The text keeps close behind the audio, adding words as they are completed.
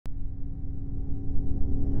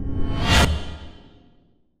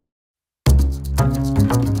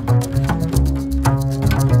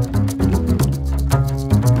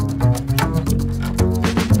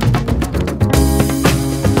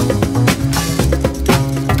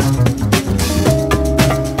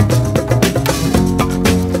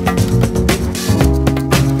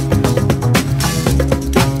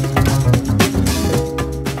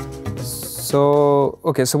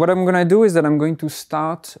okay, so what I'm going to do is that I'm going to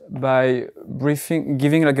start by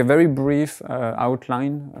giving like a very brief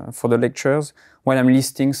outline for the lectures while I'm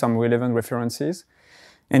listing some relevant references.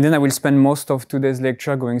 And then I will spend most of today's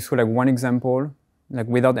lecture going through like one example, like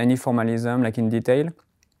without any formalism, like in detail.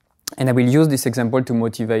 And I will use this example to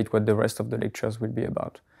motivate what the rest of the lectures will be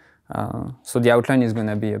about. So the outline is going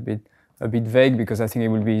to be a bit vague because I think it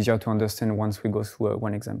will be easier to understand once we go through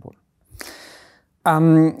one example.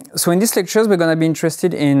 So in these lectures, we're going to be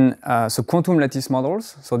interested in quantum lattice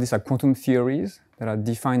models. So these are quantum theories that are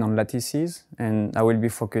defined on lattices, and I will be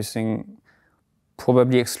focusing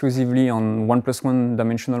probably exclusively on 1+1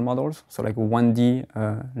 dimensional models, so like a 1D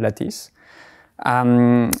lattice.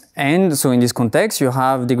 And so in this context, you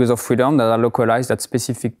have degrees of freedom that are localized at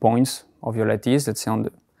specific points of your lattice, let's say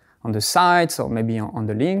on the sides or maybe on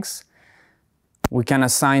the links. We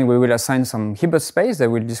will assign some Hilbert space that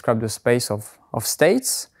will describe the space of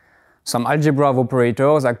states, some algebra of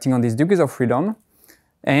operators acting on these degrees of freedom,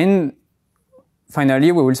 and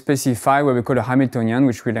finally we will specify what we call a Hamiltonian,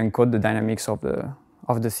 which will encode the dynamics of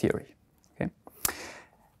the theory. Okay?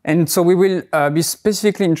 And so we will be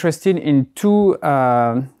specifically interested in two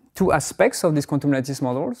aspects of these quantum lattice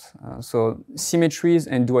models, so symmetries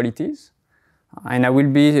and dualities. And I will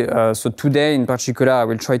be, so today in particular, I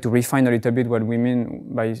will try to refine a little bit what we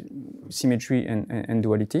mean by symmetry and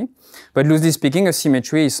duality. But loosely speaking, a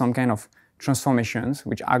symmetry is some kind of transformations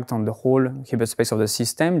which act on the whole Hilbert space of the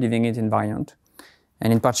system, leaving it invariant.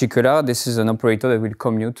 And in particular, this is an operator that will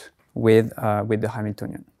commute with the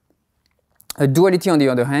Hamiltonian. A duality, on the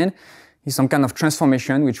other hand, is some kind of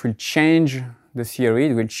transformation which will change the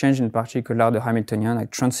theory. It will change in particular the Hamiltonian, like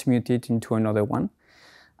transmute it into another one.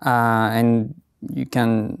 And you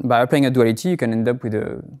can, by applying a duality, you can end up with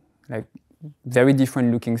like very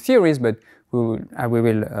different looking theories, but I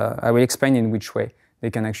will explain in which way they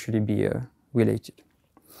can actually be related.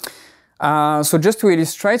 So just to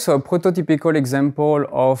illustrate, so a prototypical example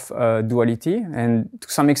of duality, and to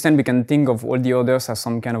some extent we can think of all the others as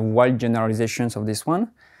some kind of wild generalizations of this one,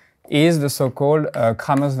 is the so-called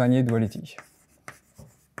Kramers-Vannier duality.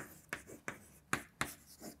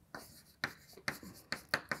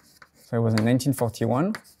 So it was in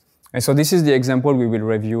 1941. And so this is the example we will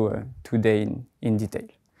review today in detail.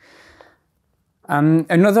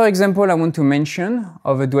 Another example I want to mention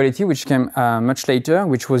of a duality which came much later,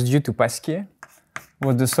 which was due to Pasquier,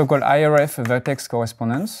 was the so-called IRF vertex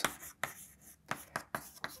correspondence.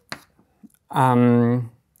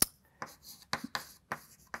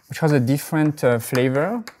 Which has a different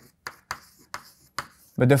flavor.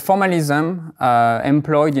 But the formalism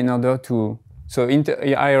employed in order to, so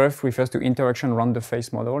IRF refers to interaction round the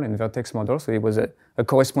face model and vertex model. So it was a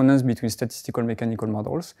correspondence between statistical mechanical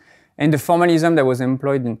models. And the formalism that was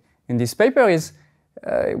employed in this paper is,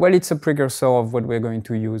 well, it's a precursor of what we're going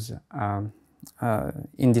to use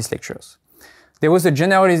in these lectures. There was a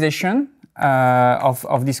generalization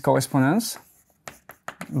of this correspondence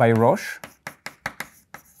by Roche.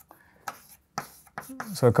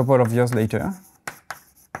 So a couple of years later.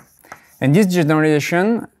 And this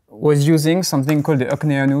generalization was using something called the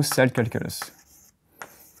Ockneanu cell calculus.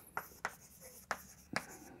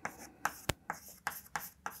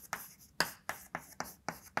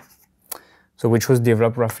 So which was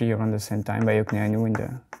developed roughly around the same time by Ockneanu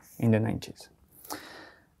in the 90s.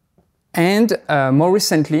 And more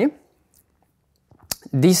recently,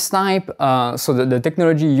 this type, so the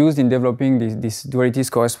technology used in developing this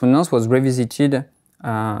dualities correspondence was revisited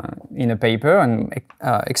in a paper and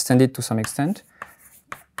extended to some extent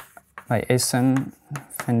by Essen,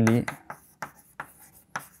 Fenley,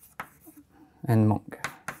 and Monk.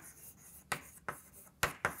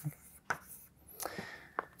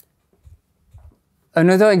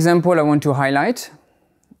 Another example I want to highlight,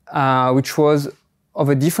 which was of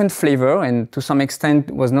a different flavor and to some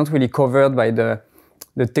extent was not really covered by the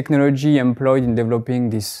technology employed in developing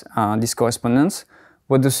this correspondence,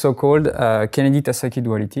 was the so-called Kennedy-Tasaki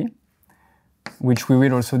duality, which we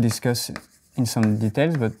will also discuss in some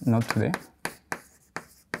details, but not today,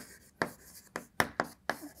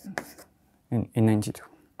 in 92.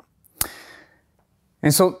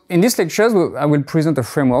 And so in these lectures, I will present a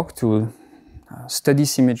framework to study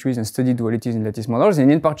symmetries and study dualities in lattice models,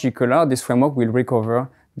 and in particular, this framework will recover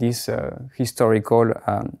these historical,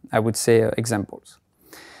 I would say, examples.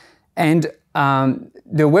 And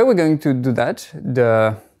the way we're going to do that,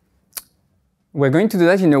 we're going to do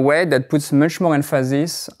that in a way that puts much more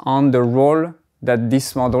emphasis on the role that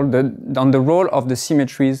this model, on the role of the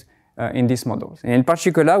symmetries in these models. And in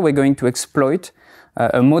particular, we're going to exploit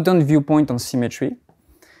a modern viewpoint on symmetry,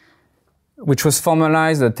 which was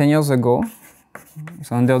formalized 10 years ago,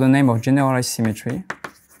 so under the name of generalized symmetry.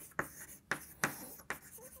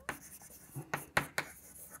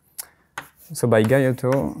 So by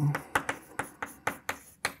Gaiotto,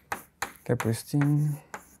 Kapustin,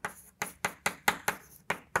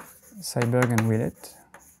 Seiberg and Willett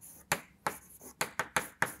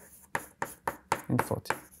in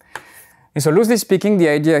 40. And so loosely speaking, the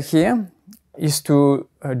idea here is to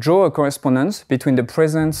draw a correspondence between the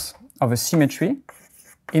presence of a symmetry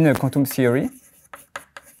in a quantum theory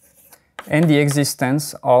and the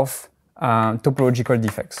existence of topological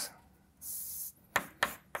defects.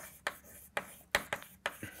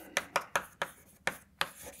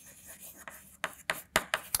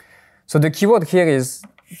 So the keyword here is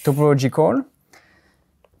topological.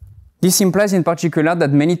 This implies in particular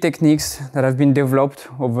that many techniques that have been developed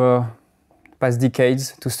over past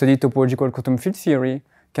decades to study topological quantum field theory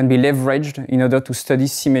can be leveraged in order to study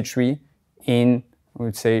symmetry in, I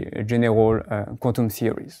would say, general quantum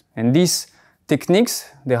theories. And these techniques,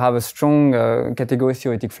 they have a strong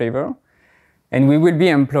category-theoretic flavor, and we will be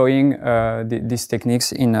employing these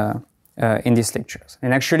techniques in these lectures.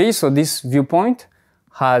 And actually, so this viewpoint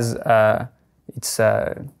has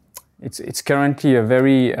it's currently a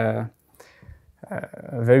very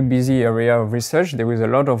busy area of research. There is a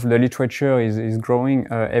lot of the literature is growing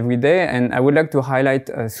every day, and I would like to highlight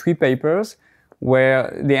 3 papers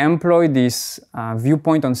where they employ this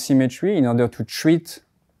viewpoint on symmetry in order to treat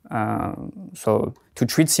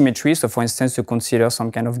symmetries. So, for instance, to consider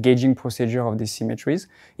some kind of gauging procedure of these symmetries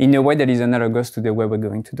in a way that is analogous to the way we're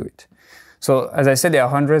going to do it. So, as I said, there are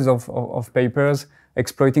hundreds of papers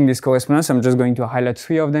exploiting this correspondence. I'm just going to highlight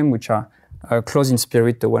 3 of them, which are close in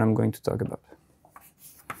spirit to what I'm going to talk about.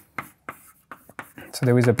 So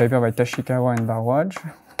there is a paper by Tashikawa and Barwaj.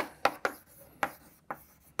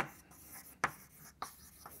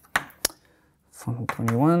 From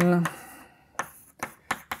 21.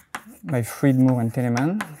 By Friedmoor and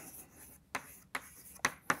Telemann.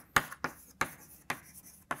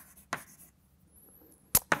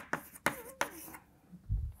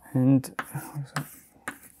 And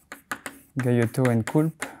Gaiotto and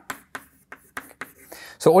Kulp.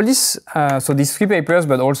 So all this, so these 3 papers,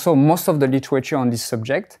 but also most of the literature on this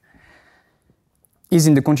subject is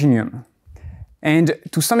in the continuum. And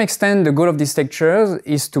to some extent, the goal of these lectures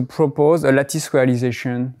is to propose a lattice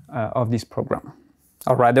realization of this program,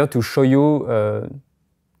 or rather to show you.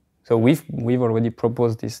 So we've already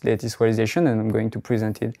proposed this lattice realization, and I'm going to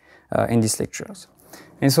present it in these lectures.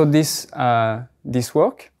 And so this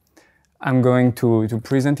work I'm going to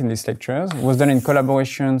present in these lectures was done in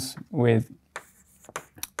collaborations with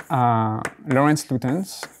Lawrence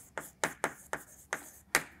Lutens,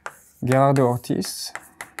 Gerardo Ortiz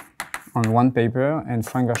on 1 paper, and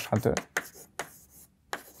Frank Verstraete.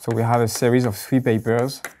 So we have a series of 3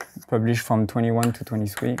 papers published from 21 to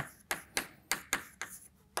 23.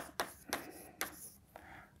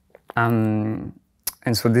 And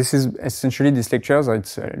so this is essentially these lectures,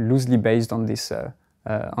 it's loosely based on these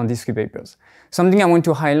 3 papers. Something I want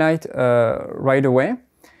to highlight right away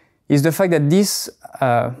is the fact that this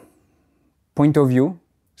point of view,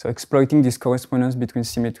 so exploiting this correspondence between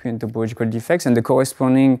symmetry and topological defects and the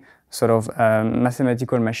corresponding sort of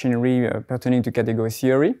mathematical machinery pertaining to category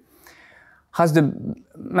theory, has the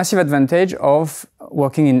massive advantage of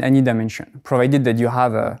working in any dimension, provided that you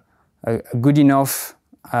have a good enough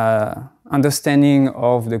understanding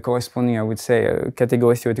of the corresponding, I would say,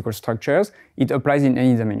 category theoretical structures. It applies in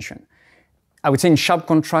any dimension. I would say in sharp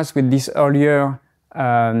contrast with these earlier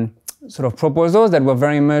sort of proposals that were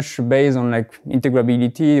very much based on like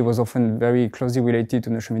integrability. It was often very closely related to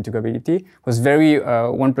notion of integrability. It was very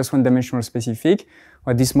 1+1 dimensional specific,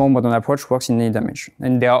 but this more modern approach works in any dimension.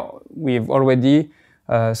 And we've already,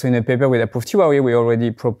 so in a paper with approved theory, we already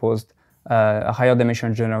proposed a higher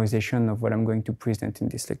dimensional generalization of what I'm going to present in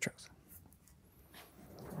these lectures.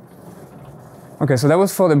 Okay, so that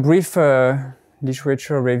was for the brief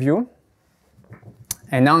literature review.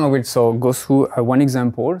 And now I will go through 1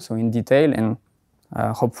 example, so in detail, and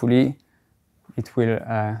hopefully it will,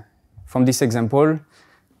 from this example,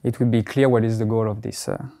 it will be clear what is the goal of these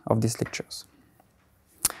lectures.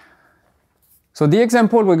 So the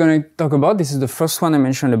example we're going to talk about, this is the first one I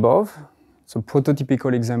mentioned above. It's a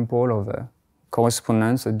prototypical example of a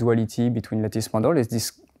correspondence, a duality between lattice model. It's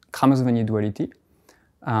this Kramers-Vanier duality.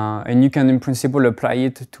 And you can, in principle, apply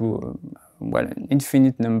it to well, an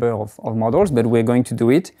infinite number of models, but we're going to do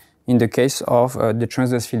it in the case of the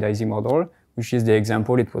transverse field Ising model, which is the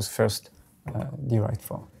example it was first derived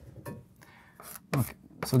for. Okay,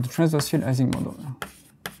 so the transverse field Ising model.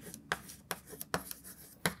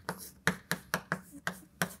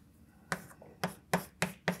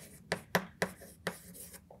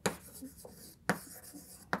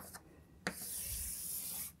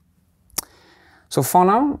 So for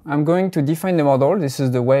now, I'm going to define the model. This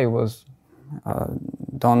is the way it was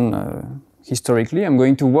done historically. I'm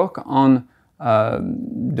going to work on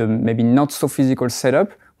the maybe not so physical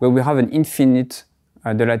setup where we have an infinite,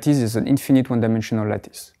 the lattice is an infinite one-dimensional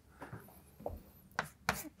lattice.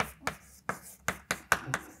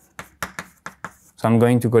 So I'm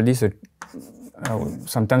going to call this a,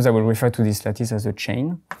 sometimes I will refer to this lattice as a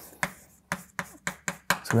chain.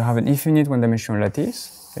 So we have an infinite one-dimensional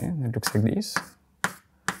lattice, okay, it looks like this.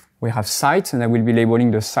 We have sites, and I will be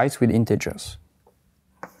labeling the sites with integers.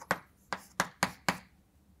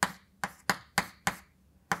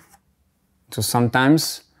 So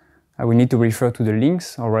sometimes we need to refer to the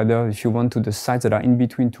links, or rather, if you want, to the sites that are in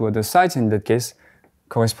between two other sites. In that case,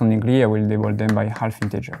 correspondingly, I will label them by half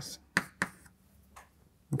integers.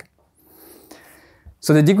 Okay.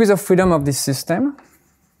 So the degrees of freedom of this system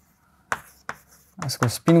is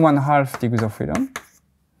called spin 1/2 degrees of freedom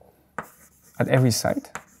at every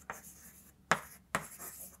site.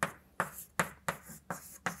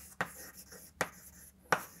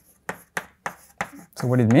 So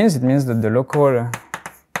what it means that the local,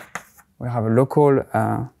 we have a local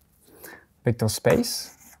vector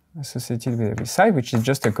space associated with every site, which is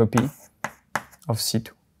just a copy of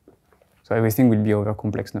C2. So everything will be over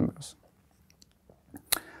complex numbers.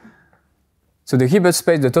 So the Hilbert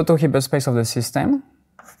space, the total Hilbert space of the system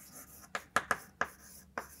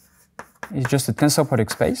is just a tensor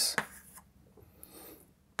product space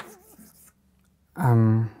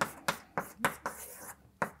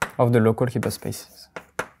of the local Hilbert spaces.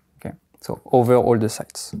 Okay, so over all the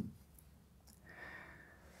sites.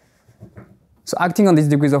 So acting on these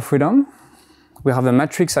degrees of freedom, we have a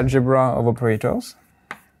matrix algebra of operators.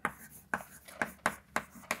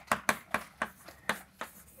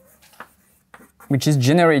 Which is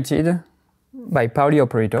generated by Pauli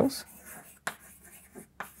operators.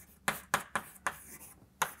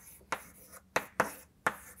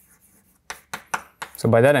 So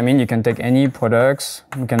by that I mean you can take any products,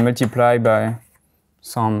 you can multiply by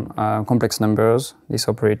some complex numbers, these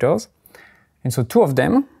operators. And so two of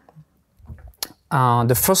them,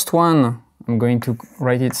 the first one, I'm going to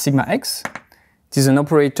write it sigma x. It is an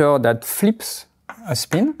operator that flips a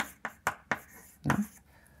spin. Yeah.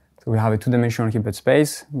 So we have a two-dimensional Hilbert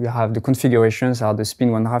space. We have the configurations are the spin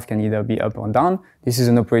 1/2 can either be up or down. This is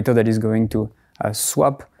an operator that is going to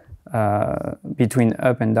swap between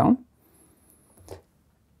up and down.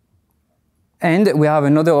 And we have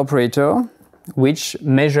another operator which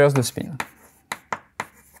measures the spin.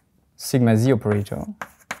 Sigma z operator.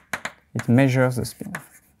 It measures the spin.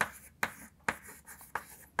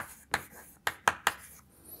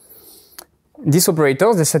 These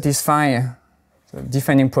operators, they satisfy, the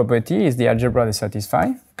defining property is the algebra they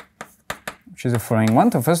satisfy, which is the following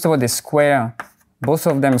one. So first of all, they square, both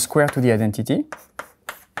of them square to the identity.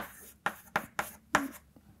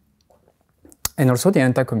 And also they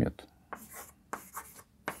anti-commute.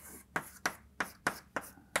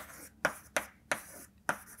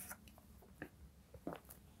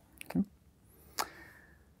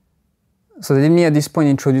 So let me at this point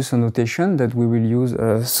introduce a notation that we will use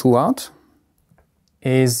throughout.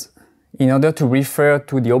 Is in order to refer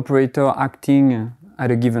to the operator acting at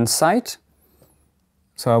a given site.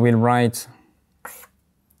 So I will write,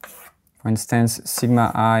 for instance,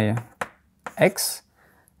 sigma I x.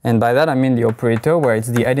 And by that I mean the operator where it's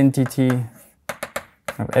the identity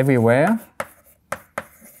of everywhere,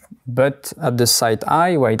 but at the site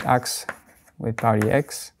I where it acts with Pauli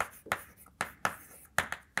x.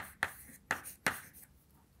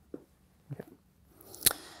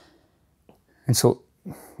 And so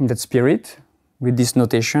in that spirit, with this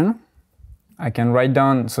notation, I can write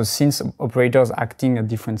down, so since operators acting at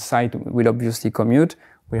different sites will obviously commute,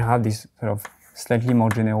 we have this sort of slightly more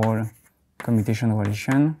general commutation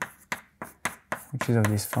relation, which is of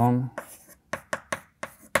this form.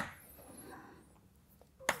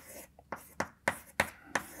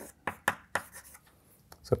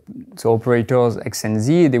 So operators x and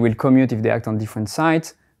z, they will commute if they act on different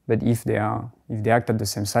sites, but if they act at the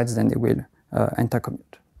same sites, then they will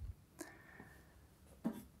anti-commute.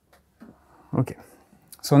 Okay,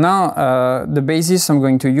 so now the basis I'm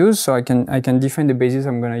going to use, so I can define the basis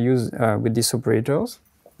I'm going to use with these operators.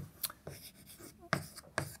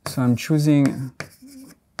 So I'm choosing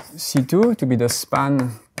C2 to be the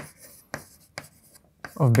span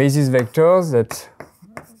of basis vectors that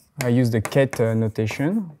I use the ket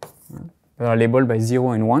notation that are labeled by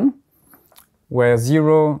 0 and 1, where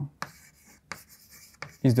 0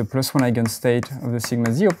 is the +1 eigenstate of the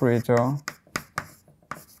sigma z operator,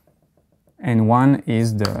 and 1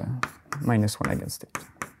 is the -1 eigenstate.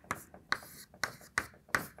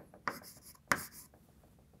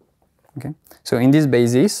 Okay, so in this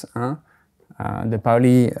basis, the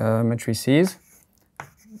Pauli matrices,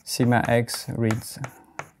 sigma x reads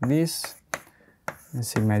this, and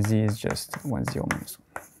sigma z is just 1, 0, minus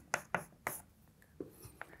 1.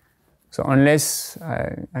 So unless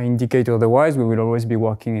I indicate otherwise, we will always be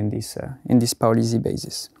working in this Pauli z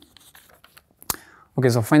basis. Okay,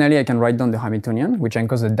 so finally I can write down the Hamiltonian, which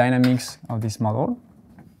encodes the dynamics of this model.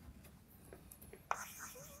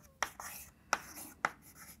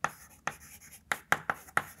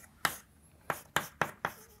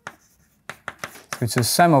 So it's a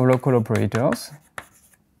sum of local operators.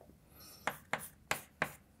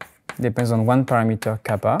 Depends on one parameter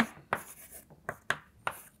kappa.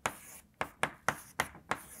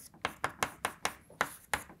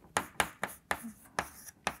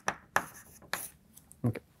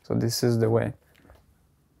 Okay, so this is the way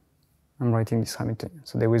I'm writing this Hamiltonian.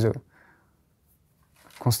 So there is a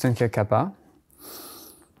constant here kappa.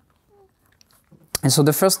 And so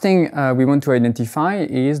the first thing we want to identify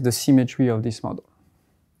is the symmetry of this model.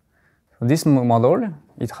 So this model,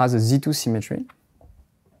 it has a Z2 symmetry.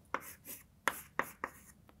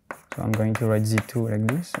 So I'm going to write Z2 like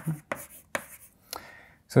this.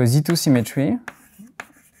 So Z2 symmetry,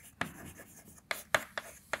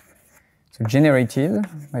 so generated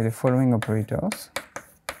by the following operators.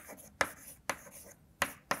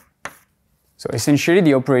 So essentially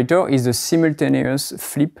the operator is the simultaneous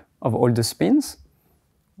flip of all the spins.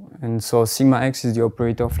 And so sigma x is the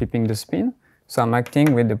operator flipping the spin. So I'm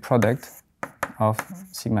acting with the product of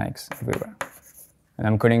sigma x everywhere. And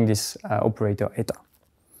I'm calling this operator eta.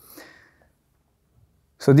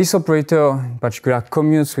 So this operator in particular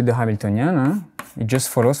commutes with the Hamiltonian. It just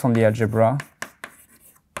follows from the algebra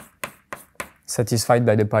satisfied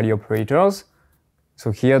by the Pauli operators.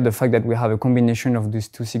 So here the fact that we have a combination of these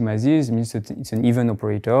two sigma z's means that it's an even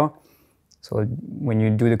operator. So when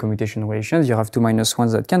you do the commutation relations, you have two minus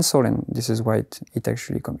ones that cancel, and this is why it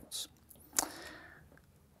actually commutes.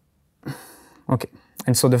 Okay,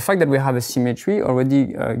 and so the fact that we have a symmetry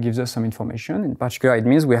already gives us some information. In particular, it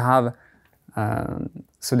means we have,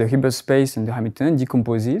 so the Hilbert space and the Hamiltonian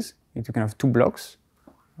decomposes into kind of two blocks,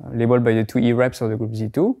 labeled by the two E-reps of the group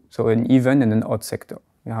Z2, so an even and an odd sector.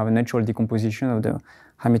 We have a natural decomposition of the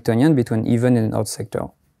Hamiltonian between even and an odd sector.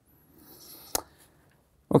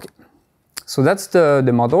 Okay. So that's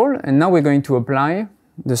the model, and now we're going to apply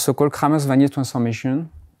the so-called Kramers-Vannier transformation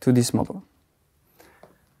to this model.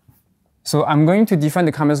 So I'm going to define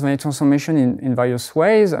the Kramers-Vannier transformation in various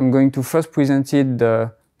ways. I'm going to first present it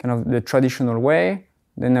the traditional way,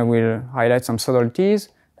 then I will highlight some subtleties,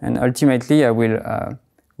 and ultimately I will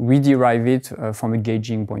rederive it from a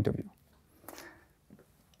gauging point of view.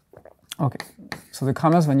 Okay, so the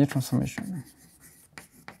Kramers-Vannier transformation.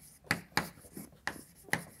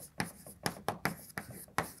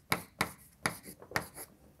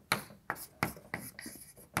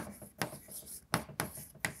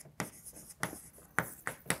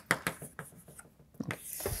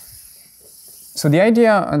 So the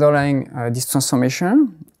idea underlying this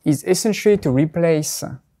transformation is essentially to replace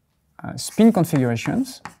spin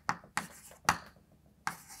configurations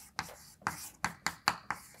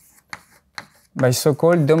by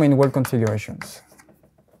so-called domain wall configurations.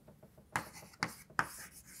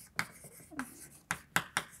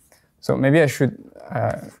 So maybe I should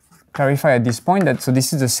clarify at this point that so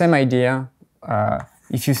this is the same idea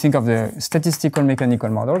if you think of the statistical mechanical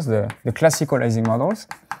models, the classical Ising models.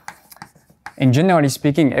 And generally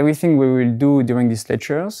speaking, everything we will do during these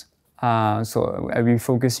lectures, so I will be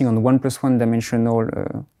focusing on 1+1 dimensional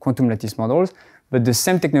quantum lattice models, but the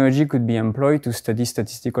same technology could be employed to study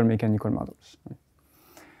statistical mechanical models.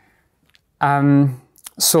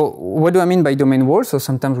 So what do I mean by domain walls? So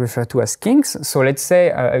sometimes referred to as kinks. So let's say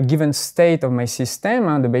a given state of my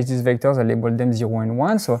system, the basis vectors, I label them 0 and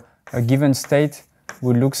 1. So a given state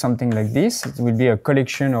would look something like this. It will be a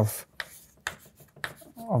collection of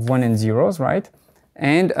 1 and zeros, right?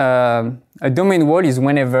 And a domain wall is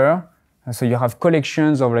whenever, so you have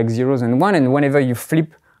collections of like zeros and 1, and whenever you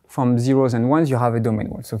flip from zeros and 1s, you have a domain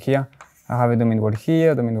wall. So here, I have a domain wall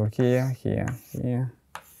here, domain wall here, here, here,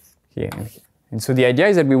 here, and here. And so the idea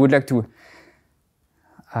is that we would like to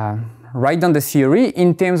write down the theory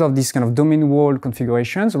in terms of these kind of domain wall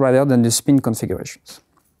configurations rather than the spin configurations.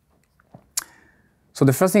 So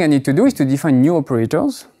the first thing I need to do is to define new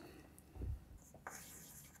operators.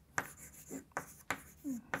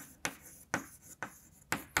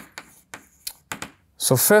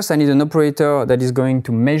 So first I need an operator that is going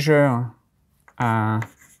to measure, that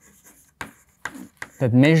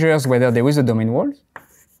measures whether there is a domain wall.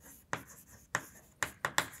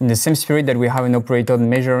 In the same spirit that we have an operator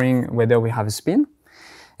measuring whether we have a spin.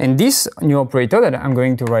 And this new operator that I'm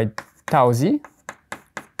going to write tau z,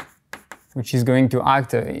 which is going to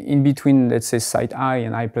act in between, let's say, site I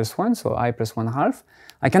and I plus 1, so I plus 1/2,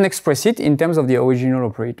 I can express it in terms of the original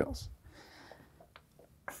operators.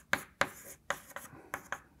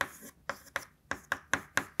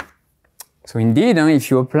 So indeed, if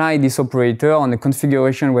you apply this operator on a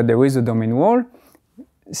configuration where there is a domain wall,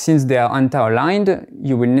 since they are anti-aligned,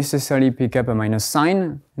 you will necessarily pick up a minus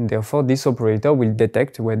sign, and therefore this operator will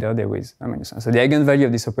detect whether there is a minus sign. So the eigenvalue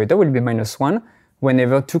of this operator will be -1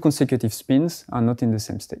 whenever two consecutive spins are not in the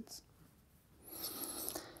same states.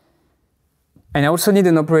 And I also need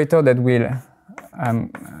an operator that will,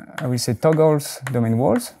 I will say, toggles domain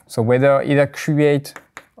walls. So whether either create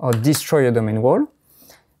or destroy a domain wall.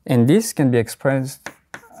 And this can be expressed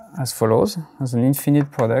as follows, as an infinite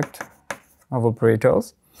product of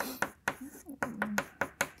operators.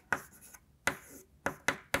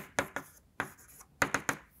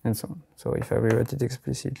 And so on. So if I rewrite it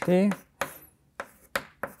explicitly,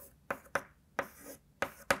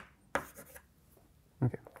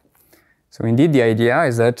 okay. So indeed, the idea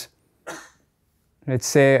is that let's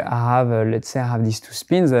say I have these two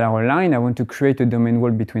spins that are aligned. I want to create a domain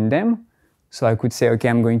wall between them. So I could say, okay,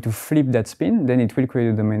 I'm going to flip that spin, then it will create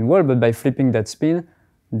a domain wall. But by flipping that spin,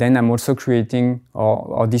 then I'm also creating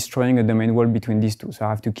or destroying a domain wall between these two. So I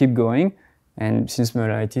have to keep going. And since my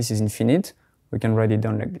lattice is infinite, we can write it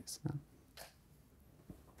down like this.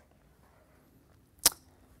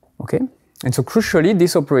 Okay, and so crucially,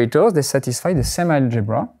 these operators, they satisfy the same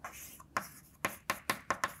algebra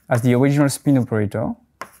as the original spin operator.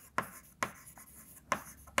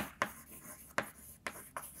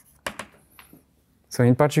 So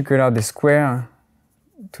in particular, they square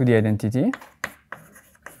to the identity.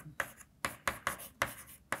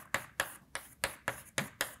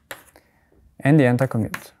 And the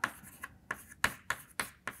anti-commute.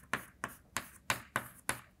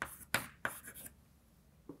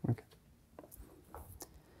 Okay.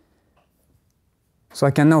 So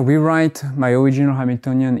I can now rewrite my original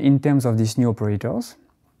Hamiltonian in terms of these new operators.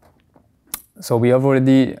 So we have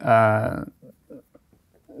already,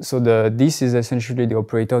 this is essentially the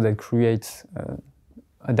operator that creates,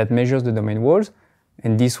 that measures the domain walls.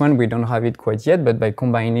 And this one, we don't have it quite yet, but by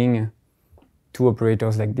combining two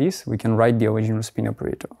operators like this, we can write the original spin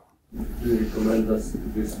operator. Do you recommend us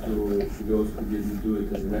this to those who didn't do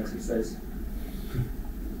it as an exercise?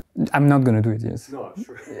 I'm not going to do it, yes. No,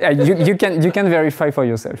 sure. you can verify for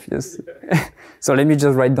yourself, yes. So let me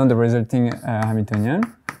just write down the resulting Hamiltonian.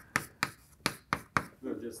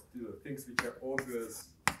 No, just things which are obvious,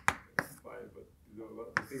 fine, but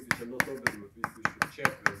the things which are not obvious, but we should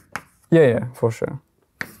check them. Yeah, for sure.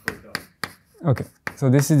 Okay. So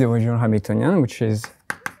this is the original Hamiltonian, which is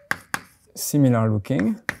similar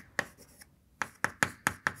looking.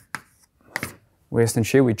 Where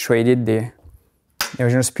essentially we traded the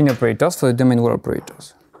original spin operators for the domain wall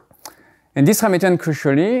operators. And this Hamiltonian,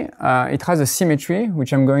 crucially, it has a symmetry,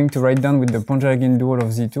 which I'm going to write down with the Pontryagin dual of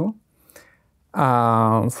Z2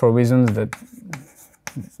 for reasons that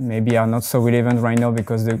maybe are not so relevant right now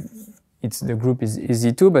because the group is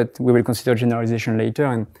Z2, but we will consider generalization later.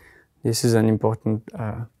 And this is an important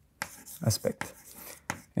aspect.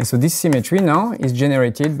 And so this symmetry now is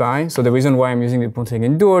generated by, so the reason why I'm using the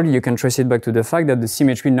Pontryagin dual, you can trace it back to the fact that the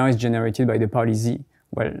symmetry now is generated by the Pauli Z,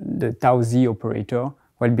 well, the tau Z operator,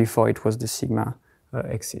 well before it was the sigma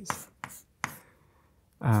x's.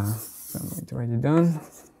 So I'm going to write it down,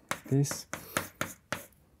 this.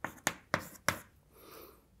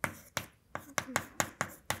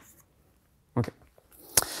 Okay.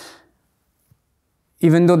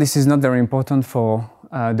 Even though this is not very important for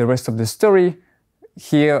the rest of the story,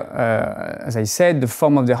 here, as I said, the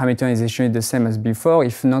form of the Hamiltonization is the same as before,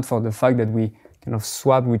 if not for the fact that we kind of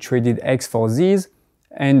swapped, we traded x for z's,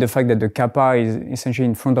 and the fact that the kappa is essentially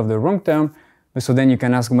in front of the wrong term. So then you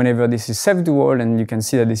can ask whenever this is self-dual, and you can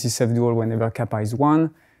see that this is self-dual whenever kappa is 1.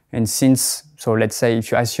 And since, so let's say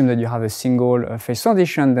if you assume that you have a single phase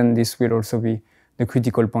transition, then this will also be the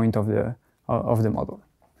critical point of the model.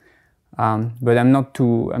 But I'm not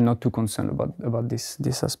too concerned about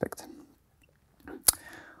this aspect.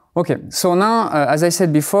 Okay, so now, as I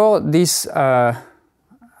said before, this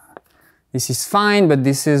is fine, but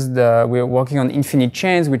this is we're working on infinite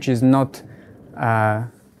chains, which is not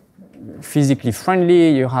physically friendly.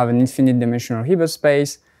 You have an infinite dimensional Hilbert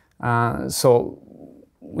space. So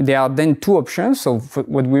there are then two options. So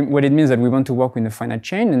what it means that we want to work with a finite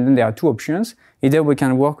chain, and then there are two options. Either we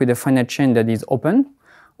can work with a finite chain that is open,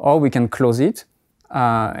 or we can close it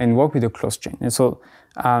and work with a closed chain. And so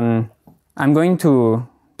I'm going to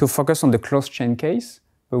focus on the closed chain case,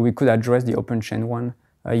 but we could address the open chain one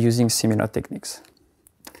using similar techniques.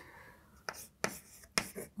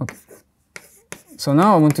 Okay. So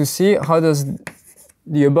now I want to see how does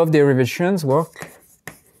the above derivations work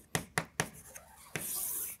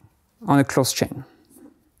on a closed chain.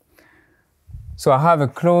 So I have a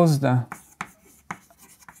closed, so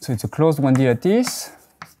it's a closed 1D lattice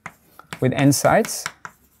with n sides.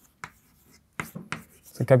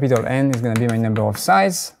 So capital N is going to be my number of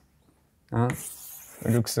sides.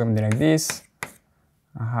 It looks something like this.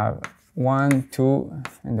 I have 1, 2,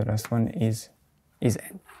 and the last one is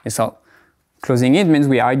n. So closing it means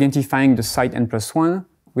we are identifying the site n plus 1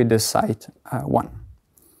 with the site 1.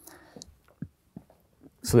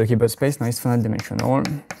 So the Hilbert space now is finite dimensional.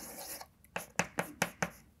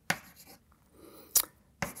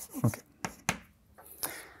 Okay.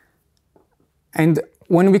 And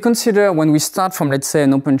when we start from, let's say,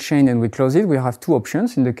 an open chain and we close it, we have two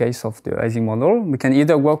options in the case of the Ising model. We can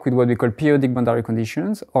either work with what we call periodic boundary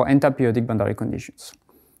conditions or anti-periodic boundary conditions.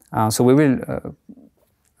 So we will,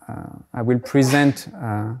 I will present,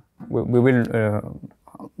 we will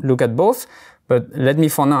look at both, but let me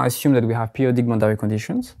for now assume that we have periodic boundary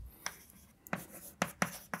conditions.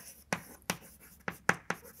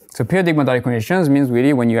 So periodic boundary conditions means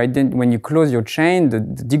really when you close your chain, the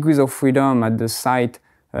degrees of freedom at the site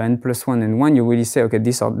n plus 1 and 1, you really say, okay,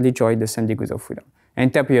 these are literally the same degrees of freedom.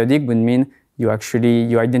 Anti-periodic would mean you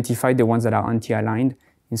identify the ones that are anti-aligned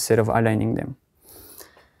instead of aligning them.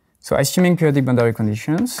 So assuming periodic boundary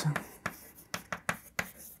conditions,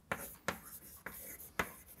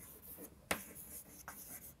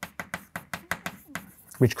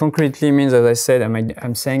 which concretely means, as I said,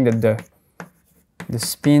 I'm saying that the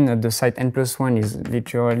spin at the site n plus 1 is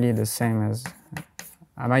literally the same as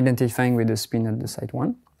I'm identifying with the spin at the site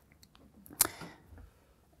 1.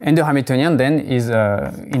 And the Hamiltonian then is,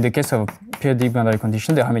 in the case of periodic boundary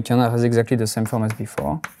condition, the Hamiltonian has exactly the same form as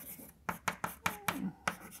before.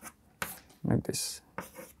 Like this.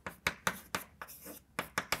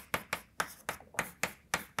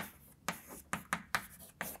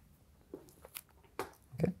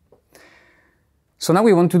 Okay. So now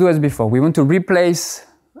we want to do as before. We want to replace,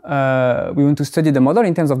 we want to study the model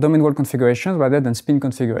in terms of domain wall configurations rather than spin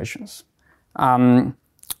configurations.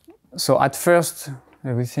 So at first,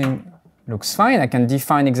 everything looks fine. I can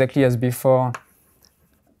define exactly as before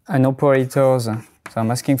an operators. So I'm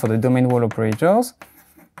asking for the domain wall operators.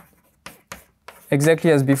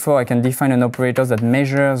 Exactly as before, I can define an operator that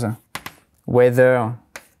measures whether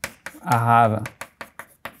I have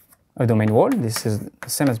a domain wall. This is the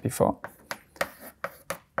same as before.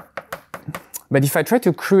 But if I try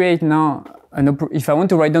to create now, if I want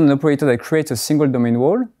to write down an operator that creates a single domain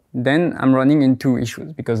wall, then I'm running into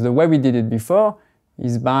issues, because the way we did it before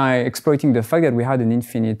is by exploiting the fact that we had an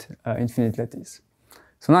infinite lattice.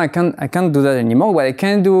 So now I can't do that anymore. What I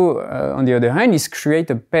can do, on the other hand, is create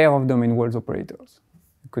a pair of domain walls operators.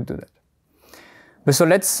 I could do that. But so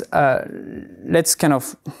let's kind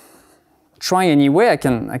of try anyway. I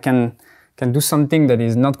can do something that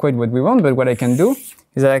is not quite what we want, but what I can do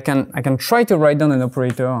is that I can try to write down an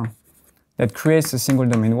operator that creates a single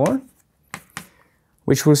domain wall,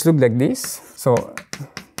 which will look like this. So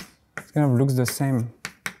it kind of looks the same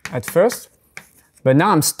at first, but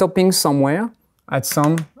now I'm stopping somewhere at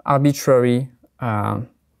some arbitrary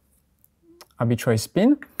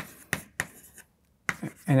spin,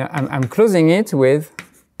 and I'm closing it with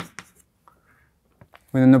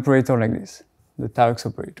an operator like this, the Tarux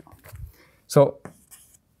operator. So,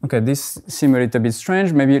 okay, this seems a little bit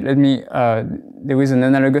strange. Maybe let me. There is an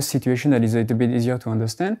analogous situation that is a little bit easier to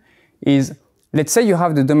understand. Is, let's say you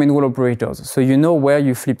have the domain wall operators, so you know where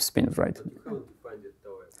you flip spins, right?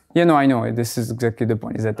 Yeah, no, I know. This is exactly the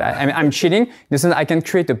point. Is that I'm cheating. In the sense I can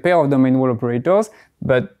create a pair of domain wall operators,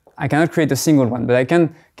 but I cannot create a single one. But I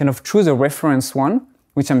can kind of choose a reference one,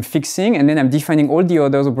 which I'm fixing, and then I'm defining all the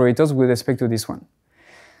other operators with respect to this one.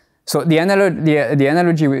 So the analogy,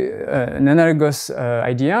 an analogous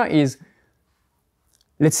idea is,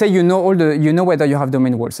 let's say you know whether you have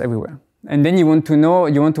domain walls everywhere, and then you want to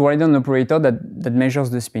write down an operator that measures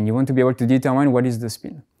the spin. You want to be able to determine what is the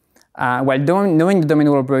spin. Well, knowing the domain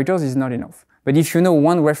wall operators is not enough. But if you know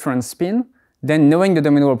one reference spin, then knowing the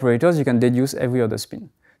domain wall operators, you can deduce every other spin.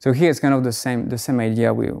 So here it's kind of the same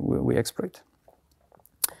idea we exploit.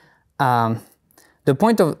 The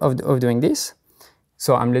point of doing this,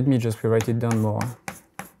 so let me just rewrite it down more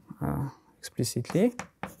explicitly.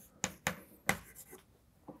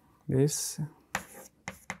 This.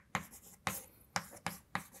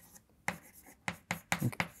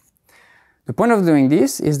 Okay. The point of doing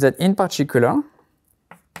this is that, in particular,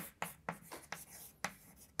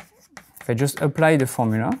 if I just apply the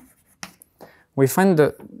formula, we find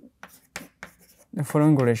the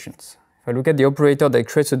following relations. If I look at the operator that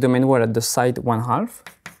creates a domain wall at the site 1/2,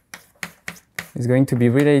 it's going to be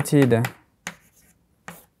related,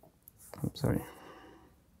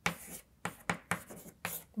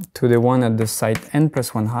 to the one at the site n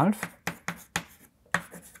plus 1/2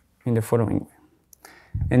 in the following way.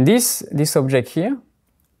 And this object here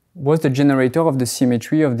was the generator of the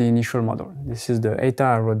symmetry of the initial model. This is the eta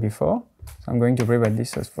I wrote before. So I'm going to rewrite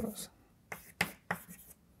this as follows.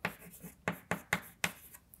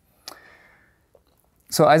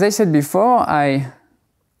 So as I said before,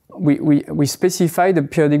 we specify the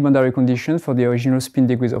periodic boundary conditions for the original spin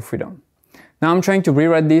degrees of freedom. Now I'm trying to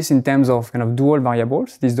rewrite this in terms of kind of dual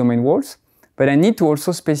variables, these domain walls, but I need to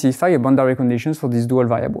also specify a boundary conditions for these dual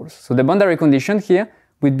variables. So the boundary condition here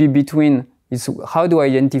would be between, how do I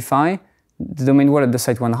identify the domain wall at the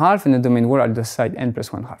site 1/2 and the domain wall at the site n plus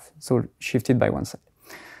 1/2, so shifted by one side.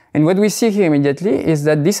 And what we see here immediately is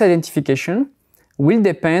that this identification will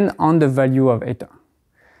depend on the value of eta.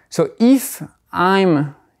 So if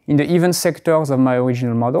I'm in the even sectors of my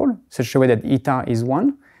original model, such a way that eta is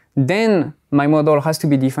 1, then my model has to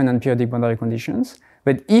be defined on periodic boundary conditions.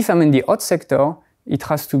 But if I'm in the odd sector, it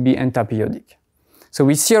has to be entaperiodic. So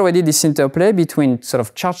we see already this interplay between sort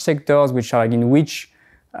of charge sectors, which are like in which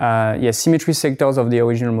symmetry sectors of the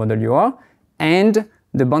original model you are, and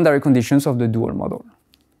the boundary conditions of the dual model.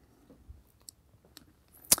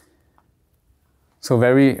 So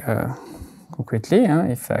very concretely,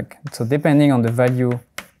 so depending on the value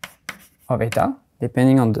of eta,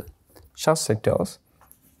 depending on the charge sectors,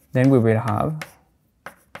 then we will have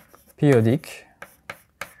periodic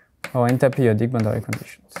or entaperiodic boundary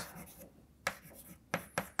conditions.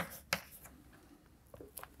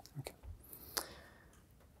 Okay.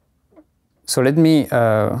 So let me,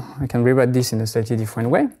 I can rewrite this in a slightly different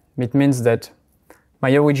way. It means that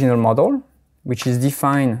my original model, which is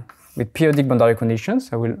defined with periodic boundary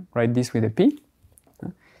conditions, I will write this with a P.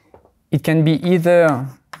 It can be either,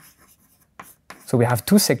 so we have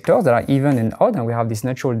two sectors that are even and odd, and we have this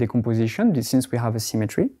natural decomposition since we have a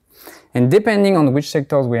symmetry. And depending on which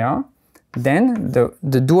sectors we are, then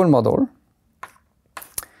the dual model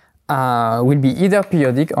will be either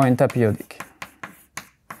periodic or entaperiodic.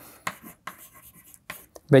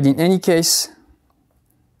 But in any case,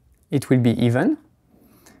 it will be even.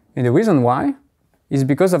 And the reason why is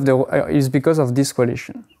because of this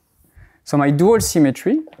relation. So my dual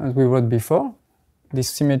symmetry, as we wrote before, this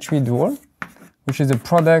symmetry dual, which is the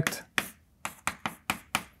product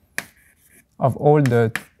of all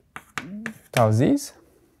the tau z's,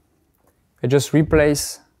 I just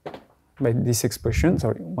replace by this expression,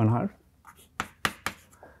 sorry, 1/2.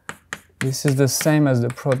 This is the same as the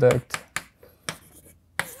product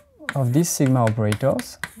of these sigma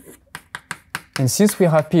operators. And since we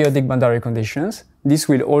have periodic boundary conditions, this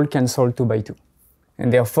will all cancel 2 by 2.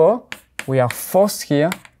 And therefore, we are forced here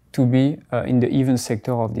to be in the even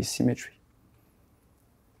sector of this symmetry.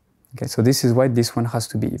 Okay, so this is why this one has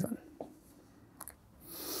to be even.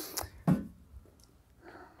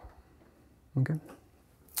 Okay.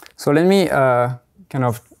 So let me kind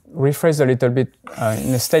of rephrase a little bit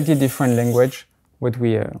in a slightly different language what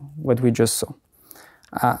we just saw.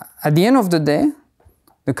 At the end of the day,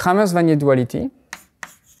 the Kramers-Vanier duality,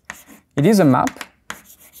 it is a map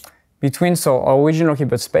between our original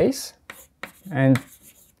Hilbert space and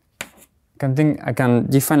I can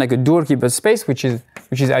define like a dual Hilbert space, which is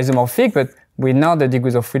isomorphic, but with now the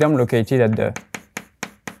degrees of freedom located at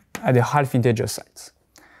the half integer sites.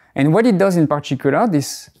 And what it does in particular,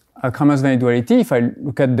 this Kramers-Vanier duality, if I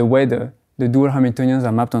look at the way the dual Hamiltonians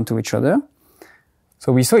are mapped onto each other,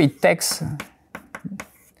 so we saw it takes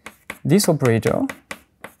this operator,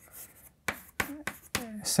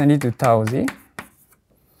 send it to tau z,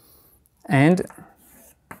 and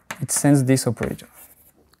it sends this operator.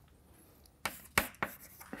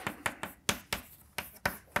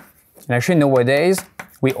 And actually nowadays,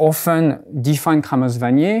 we often define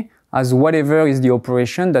Kramers-Vanier as whatever is the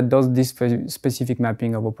operation that does this specific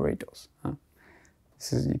mapping of operators.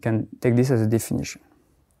 You can take this as a definition.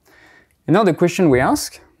 And now the question we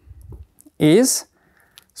ask is,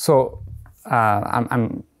 so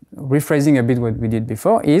I'm rephrasing a bit what we did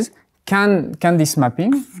before, is can this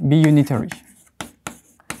mapping be unitary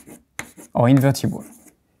or invertible?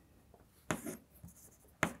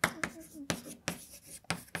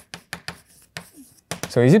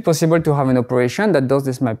 So is it possible to have an operation that does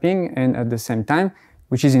this mapping and at the same time,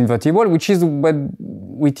 which is invertible, which is what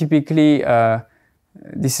we typically,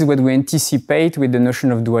 this is what we anticipate with the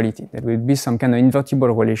notion of duality. There will be some kind of invertible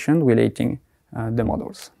relation relating the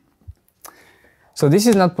models. So this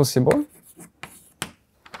is not possible,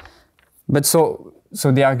 But so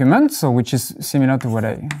the argument, so which is similar to what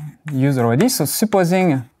I used already. So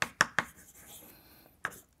supposing,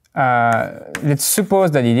 let's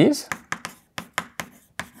suppose that it is.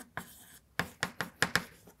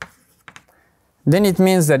 Then it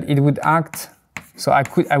means that it would act. So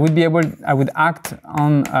I would act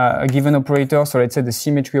on a given operator. So let's say the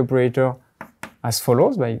symmetry operator as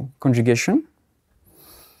follows by conjugation.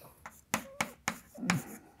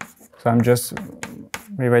 So I'm just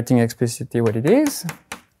rewriting explicitly what it is.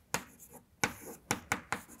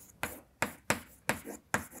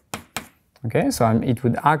 Okay, so it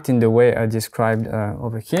would act in the way I described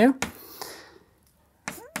over here.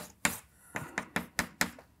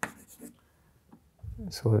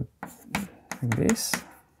 So like this.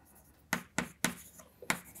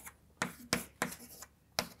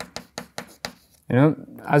 You know,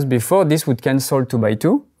 as before, this would cancel 2 by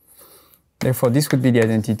 2. Therefore, this would be the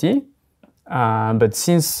identity. But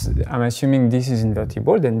since I'm assuming this is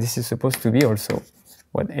invertible, then this is supposed to be also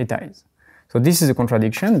what eta is. So this is a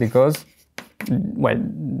contradiction because, well,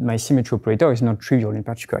 my symmetry operator is not trivial in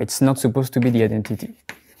particular. It's not supposed to be the identity.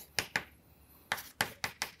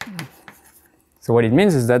 So what it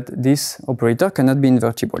means is that this operator cannot be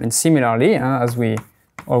invertible. And similarly, as we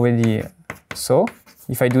already saw,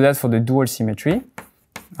 if I do that for the dual symmetry,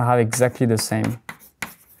 I have exactly the same.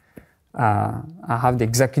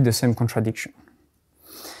 Exactly the same contradiction.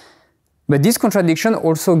 But this contradiction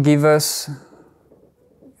also gives us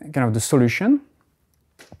kind of the solution,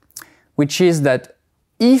 which is that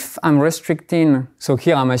if I'm restricting, so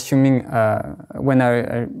here I'm assuming when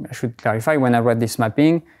I should clarify, when I write this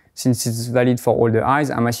mapping, since it's valid for all the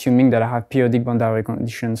i's, I'm assuming that I have periodic boundary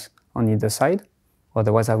conditions on either side.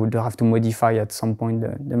 Otherwise, I would have to modify at some point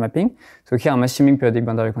the mapping. So here I'm assuming periodic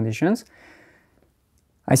boundary conditions.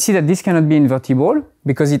 I see that this cannot be invertible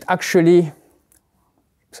because it actually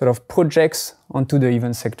sort of projects onto the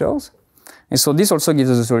even sectors. And so this also gives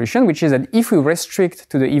us a solution, which is that if we restrict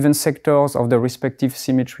to the even sectors of the respective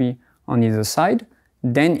symmetry on either side,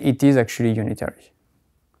 then it is actually unitary.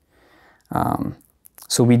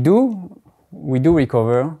 So we do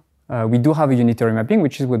recover, we do have a unitary mapping,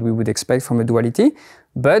 which is what we would expect from a duality.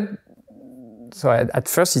 But so at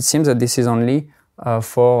first it seems that this is only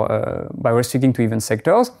by restricting to even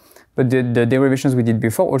sectors. But the derivations we did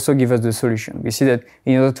before also give us the solution. We see that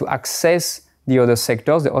in order to access the other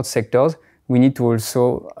sectors, the odd sectors, we need to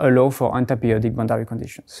also allow for antiperiodic boundary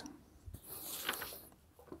conditions.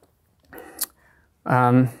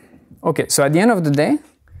 Okay, so at the end of the day,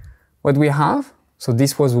 what we have, so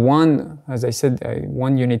this was one, as I said,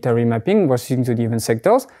 one unitary mapping restricting to the even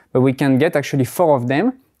sectors, but we can get actually 4 of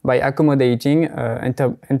them by accommodating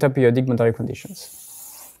antiperiodic boundary conditions.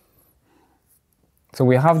 So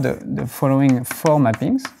we have the following 4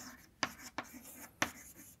 mappings.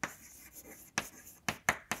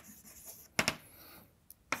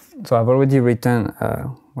 So I've already written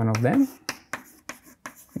one of them,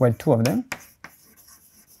 well, 2 of them.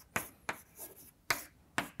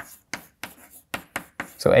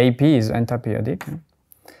 So AP is antiperiodic.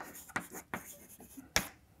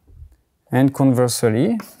 And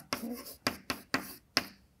conversely,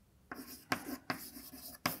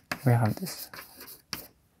 we have this.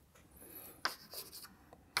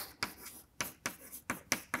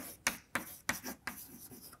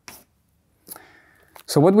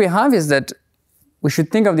 So what we have is that we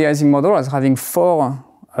should think of the Ising model as having 4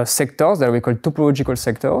 sectors that we call topological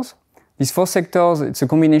sectors. These 4 sectors, it's a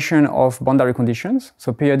combination of boundary conditions,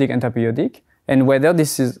 so periodic, antiperiodic, and whether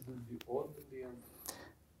this is...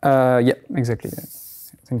 yeah, exactly. Yeah.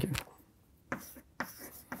 Thank you.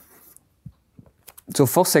 So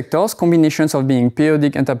 4 sectors, combinations of being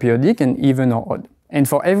periodic, antiperiodic, and even or odd. And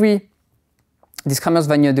for every, this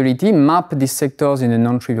Kramers-Wagner duality, map these sectors in a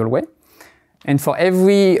non-trivial way. And for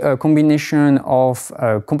every combination of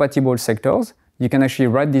compatible sectors, you can actually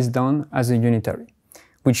write this down as a unitary.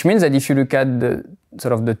 Which means that if you look at the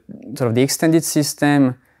sort of the extended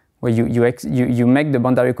system where you make the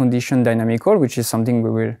boundary condition dynamical, which is something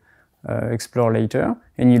we will explore later,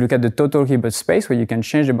 and you look at the total Hilbert space where you can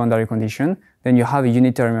change the boundary condition, then you have a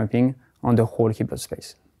unitary mapping on the whole Hilbert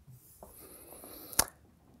space.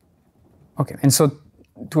 Okay, and so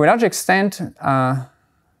to a large extent,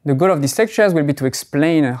 the goal of these lectures will be to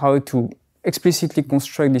explain how to explicitly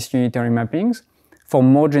construct these unitary mappings for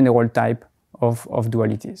more general type of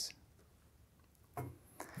dualities.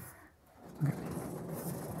 Okay.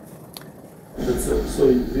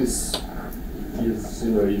 So this is,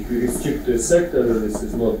 if we restrict to a sector, then this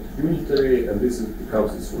is not unitary, and this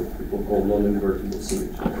becomes what people call non-invertible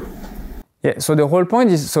symmetry. Yeah, so the whole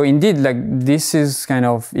point is, so indeed, like this is kind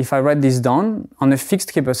of, if I write this down on a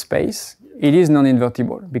fixed Hilbert space, it is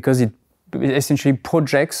non-invertible because it essentially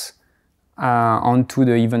projects onto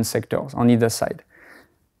the even sectors on either side.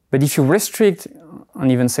 But if you restrict on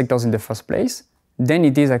even sectors in the first place, then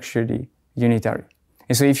it is actually unitary.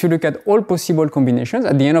 And so if you look at all possible combinations,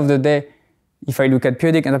 at the end of the day, if I look at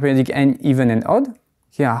periodic, antiperiodic, and even and odd,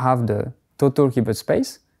 here I have the total Hilbert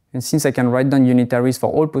space. And since I can write down unitaries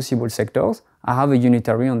for all possible sectors, I have a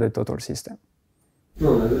unitary on the total system.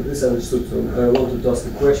 No, this understood. So I wanted to ask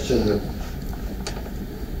a question that,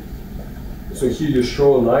 so here you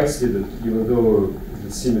show nicely that even though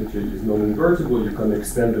the symmetry is non-invertible, you can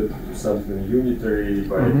extend it to something unitary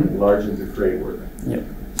by enlarging the framework. Yeah.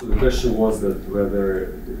 So the question was that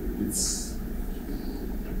whether it's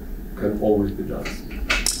can always be done.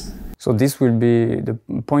 So this will be, the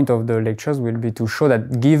point of the lectures will be to show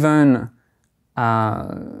that given,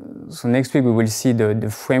 so next week we will see the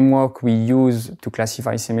framework we use to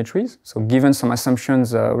classify symmetries. So given some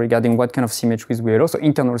assumptions regarding what kind of symmetries we allow, so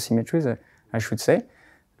internal symmetries I should say,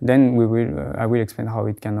 then we will, I will explain how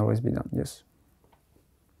it can always be done, yes.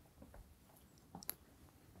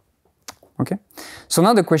 Okay, so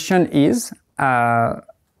now the question is,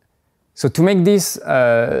 so to make this,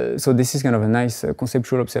 so this is kind of a nice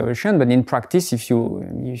conceptual observation, but in practice, if you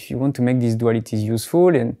want to make these dualities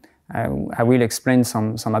useful, and I will explain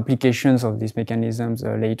some applications of these mechanisms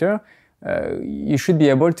later, you should be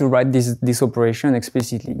able to write this operation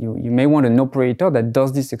explicitly. You may want an operator that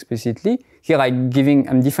does this explicitly. Here I'm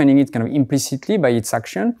defining it kind of implicitly by its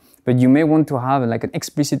action, but you may want to have like an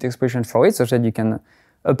explicit expression for it such that you can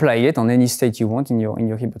apply it on any state you want in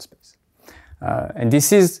your Hilbert space. And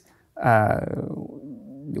this is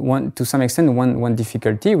to some extent one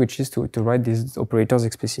difficulty, which is to write these operators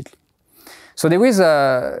explicitly. So there is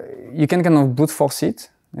you can kind of brute force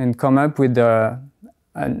it and come up with a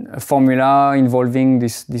formula involving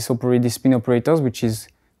these spin operators, which is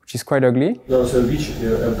quite ugly. No, so I'm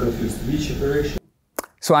confused. Which operation?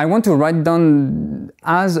 So I want to write down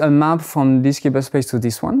as a map from this Hilbert space to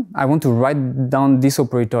this one. I want to write down this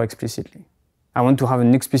operator explicitly. I want to have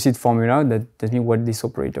an explicit formula that tells me what this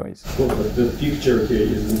operator is. Well, but the picture here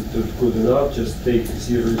isn't good enough. Just take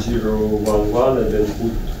 0, 0, 1, 1 and then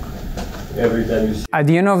put every time you see. At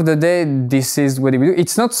the end of the day, this is what we do.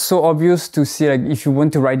 It's not so obvious to see, like, if you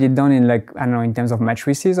want to write it down in, like, I don't know, in terms of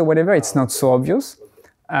matrices or whatever, it's not so obvious.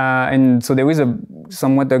 And so there is a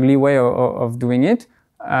somewhat ugly way of doing it.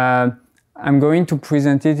 I'm going to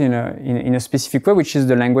present it in a specific way, which is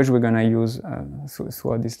the language we're going to use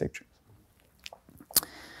throughout this lecture.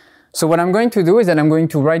 So what I'm going to do is that I'm going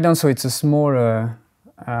to write down, so it's a small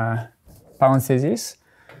parenthesis.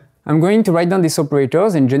 I'm going to write down these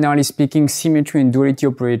operators, and generally speaking, symmetry and duality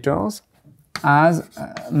operators, as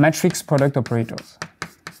matrix product operators.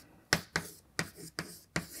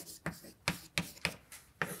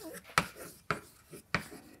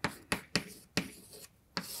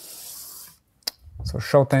 So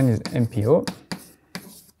shorthand is MPO.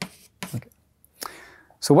 Okay.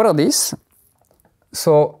 So what are these?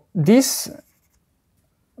 So these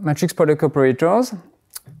matrix product operators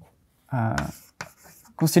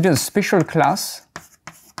constitute a special class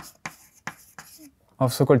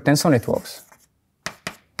of so-called tensor networks.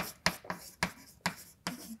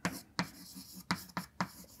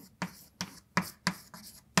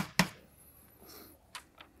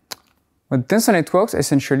 But tensor networks,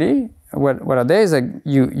 essentially, what are they is like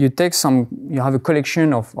you take you have a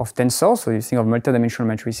collection of tensors, so you think of multidimensional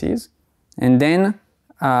matrices, and then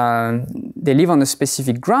they live on a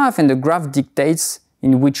specific graph, and the graph dictates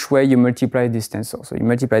in which way you multiply these tensors. So you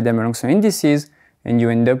multiply them along some indices, and you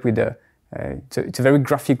end up with it's a very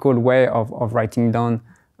graphical way of writing down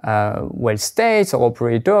well states or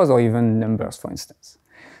operators or even numbers, for instance.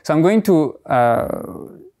 So I'm going to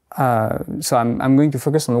I'm going to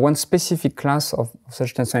focus on one specific class of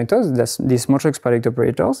such tensor networks, that's these matrix product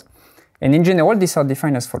operators. And in general, these are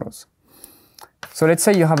defined as follows. So let's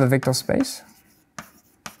say you have a vector space.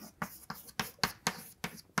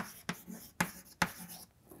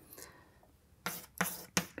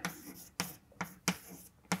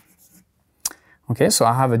 Okay, so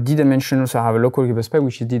I have a d-dimensional, so I have a local Hilbert space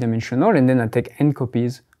which is d-dimensional, and then I take n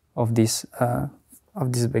copies of this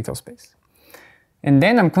vector space. And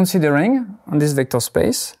then I'm considering on this vector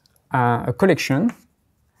space a collection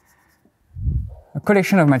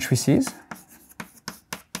of matrices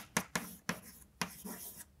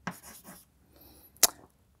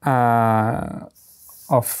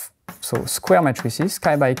of square matrices,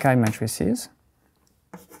 chi by chi matrices,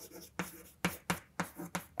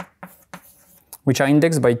 which are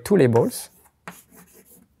indexed by two labels,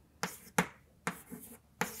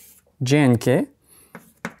 J and K,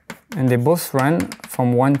 and they both run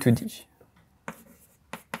from 1 to D.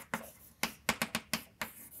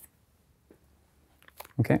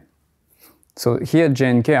 Okay. So here J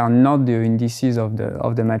and K are not the indices of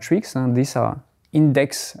the matrix. These are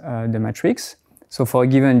index the matrix. So for a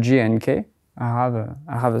given J and K, I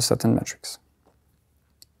have a certain matrix.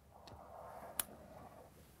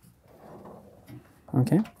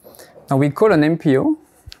 Okay. Now we call an MPO.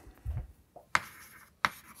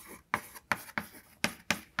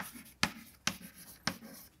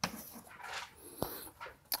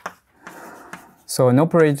 So an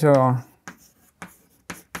operator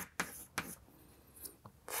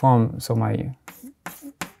from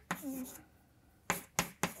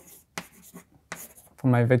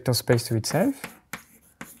my vector space to itself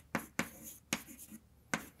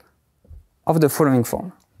of the following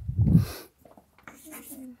form.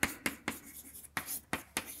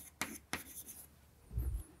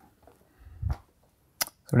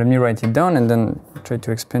 So let me write it down and then try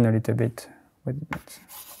to explain a little bit what it means.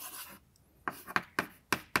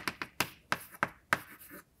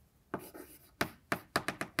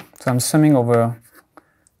 So I'm summing over,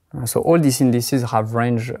 so all these indices have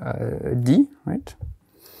range D, right?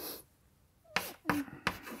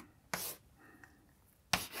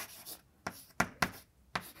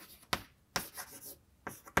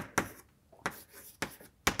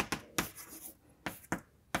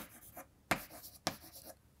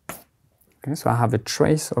 Okay, so I have a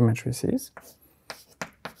trace of matrices.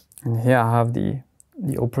 And here I have the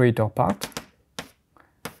operator part.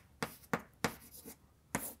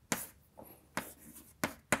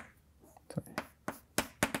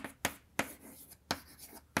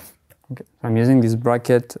 Okay, so I'm using this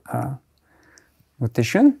bracket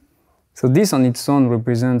notation. So this on its own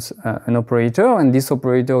represents an operator, and this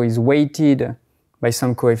operator is weighted by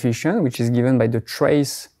some coefficient, which is given by the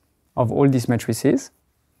trace of all these matrices,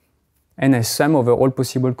 and I sum over all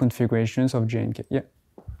possible configurations of J and K. Yeah.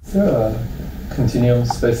 Is there a continuum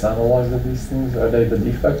space analog of these things? Are they the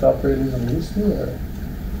defect operators I'm used to? Or?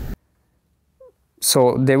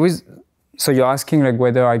 So there is. So you're asking like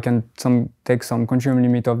whether I can take some continuum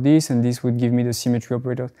limit of this, and this would give me the symmetry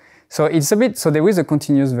operators. So it's a bit. So there is a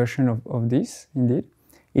continuous version of this indeed.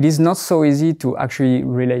 It is not so easy to actually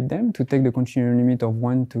relate them, to take the continuum limit of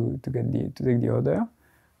one to take the other.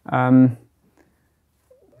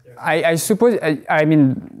 I suppose, I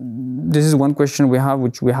mean, this is one question we have,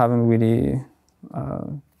 which we haven't really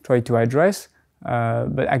tried to address.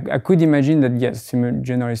 But I could imagine that, yes,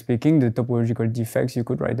 generally speaking, the topological defects, you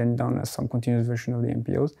could write them down as some continuous version of the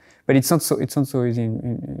MPOs. But it's not so easy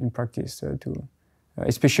in practice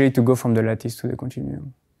especially to go from the lattice to the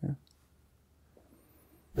continuum. Yeah.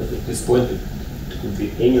 But at this point, it could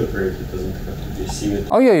be any operator, it doesn't have to be symmetry.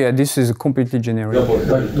 Oh yeah, this is completely generic.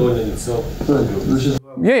 Hamiltonian itself.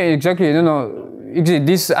 Yeah, exactly. No.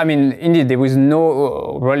 This, I mean, indeed, there is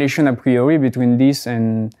no relation a priori between this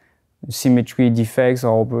and symmetry defects,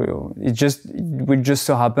 or it would just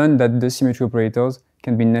so happen that the symmetry operators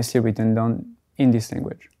can be nicely written down in this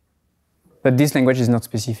language. But this language is not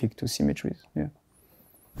specific to symmetries. Yeah.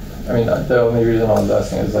 I mean, the only reason I was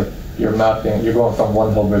asking is like you're going from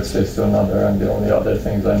one Hilbert space to another, and the only other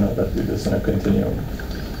things I know that do this in a continuum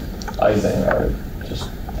Ising are just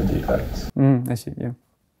the defects. I see, yeah.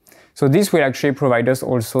 So this will actually provide us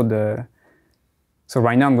also the. So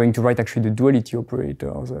right now I'm going to write actually the duality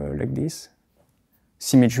operators like this.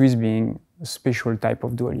 Symmetries being a special type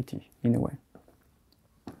of duality in a way.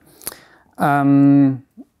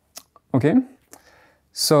 Okay.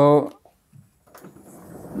 So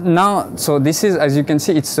now, so this is, as you can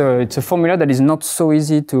see, it's a formula that is not so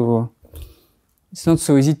easy to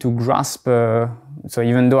grasp. So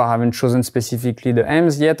even though I haven't chosen specifically the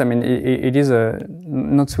M's yet, I mean, it is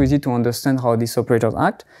not so easy to understand how these operators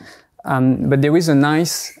act. But there is a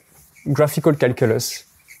nice graphical calculus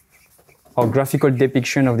or graphical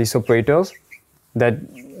depiction of these operators that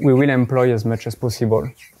we will employ as much as possible.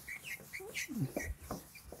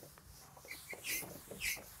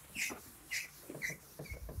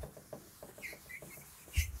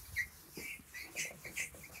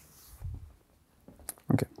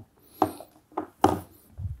 Okay.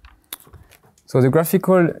 So the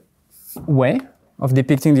graphical way of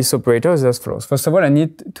depicting this operator is as follows. First of all, I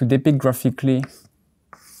need to depict graphically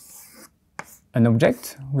an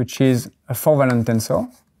object, which is a 4-valent tensor.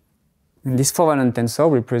 And this 4-valent tensor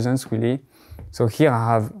represents really, so here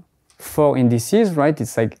I have 4 indices, right?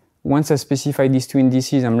 It's like once I specify these 2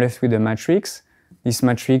 indices, I'm left with a matrix. This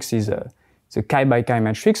matrix is a chi by chi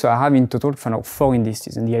matrix, so I have in total 4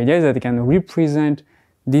 indices. And the idea is that I can represent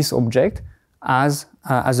this object as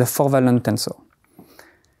a 4-valent tensor.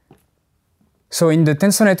 So in the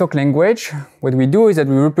tensor network language, what we do is that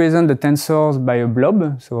we represent the tensors by a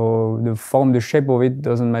blob. So the form, the shape of it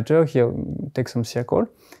doesn't matter. Here, take some circle.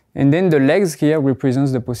 And then the legs here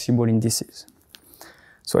represents the possible indices.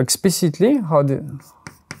 So explicitly, how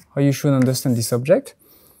you should understand this object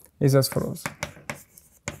is as follows.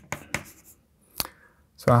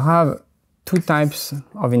 So I have two types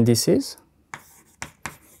of indices.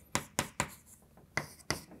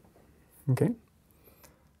 Okay.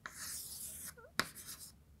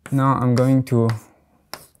 Now I'm going to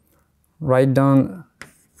write down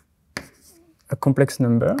a complex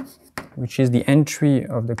number, which is the entry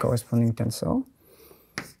of the corresponding tensor.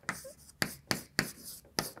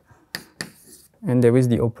 And there is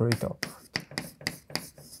the operator part.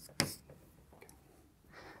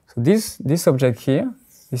 So this object here,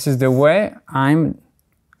 this is the way I'm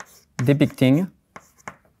depicting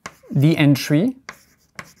the entry,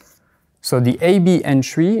 so the AB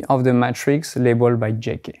entry of the matrix labeled by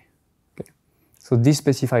JK. Okay. So this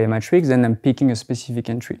specifies a matrix, then I'm picking a specific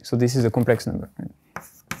entry. So this is a complex number.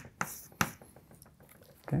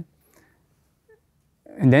 Okay.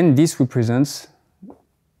 And then this represents,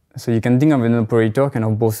 so you can think of an operator kind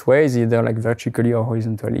of both ways, either like vertically or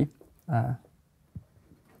horizontally,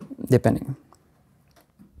 depending.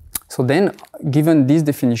 So then, given this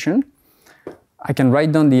definition, I can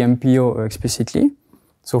write down the MPO explicitly.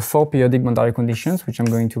 So 4 periodic boundary conditions, which I'm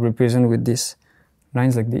going to represent with these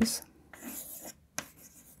lines like this.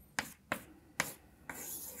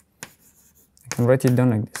 I can write it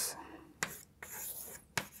down like this.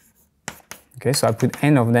 Okay, so I put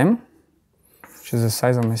n of them, which is the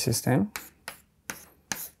size of my system.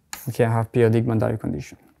 Okay, I have periodic boundary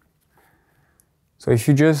condition. So if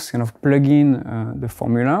you just kind of plug in the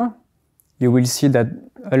formula, you will see that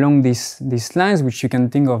along these lines, which you can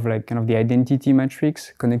think of like kind of the identity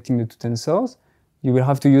matrix connecting the two tensors, you will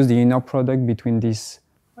have to use the inner product between these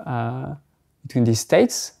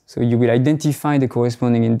states. So you will identify the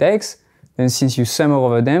corresponding index. Then since you sum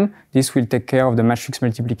over them, this will take care of the matrix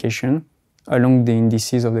multiplication along the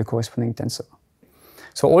indices of the corresponding tensor.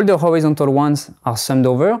 So all the horizontal ones are summed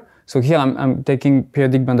over. So here I'm taking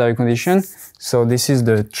periodic boundary condition. So this is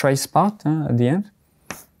the trace part at the end.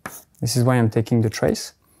 This is why I'm taking the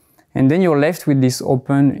trace. And then you're left with these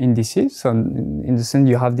open indices. So in the sense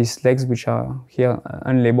you have these legs which are here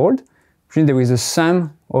unlabeled. Then there is a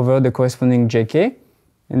sum over the corresponding JK.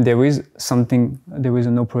 And there is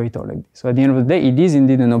an operator like this. So at the end of the day, it is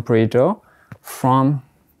indeed an operator from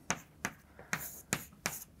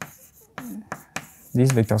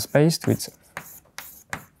this vector space to itself.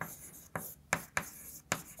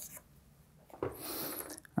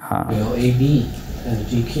 Well, AB and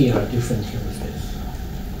GK are different in this case.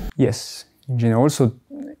 Yes, in general. So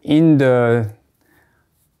in the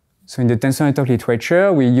tensor network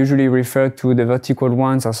literature, we usually refer to the vertical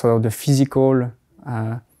ones as sort of the physical,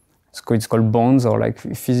 it's called bonds or like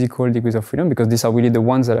physical degrees of freedom, because these are really the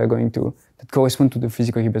ones that correspond to the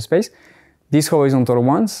physical hyperspace. These horizontal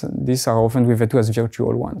ones, these are often referred to as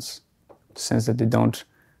virtual ones, in the sense that they don't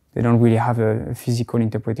really have a physical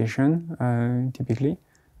interpretation typically.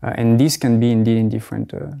 And these can be indeed in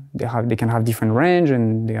different, they can have different range,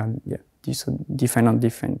 and they are different on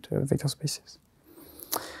different vector spaces.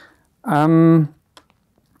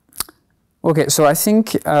 Okay, so I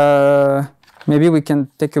think maybe we can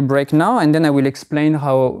take a break now, and then I will explain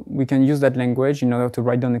how we can use that language in order to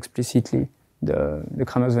write down explicitly the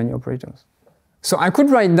Kramers-Vanni operators. So I could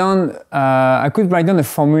write down a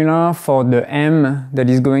formula for the M that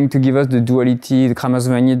is going to give us the duality, the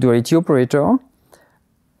Kramers-Vanni duality operator.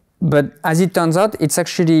 But as it turns out, it's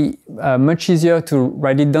actually much easier to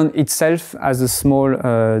write it down itself as a small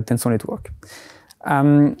tensor network.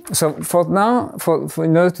 So for now,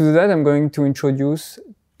 in order to do that, I'm going to introduce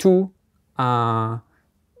two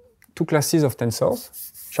classes of tensors,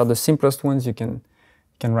 which are the simplest ones you can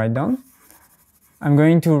write down. I'm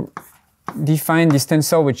going to define this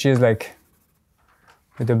tensor, which is like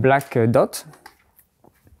with a black dot.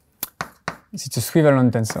 It's a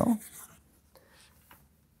swivel-on tensor.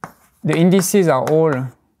 The indices are all,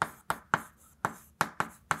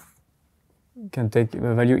 you can take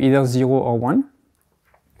a value either 0 or 1.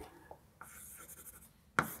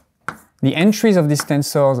 The entries of these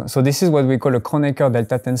tensors, so this is what we call a Kronecker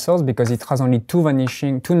delta tensors, because it has only two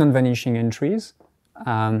non-vanishing entries.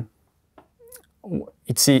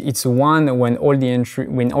 It's 1 when all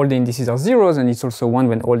the indices are zeros, and it's also 1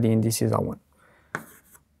 when all the indices are 1.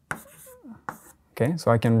 Okay, so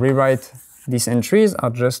I can rewrite these entries are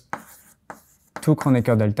just two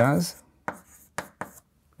Kronecker deltas,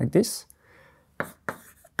 like this.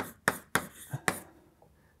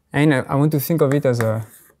 And I want to think of it as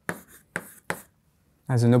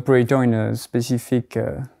as an operator in a specific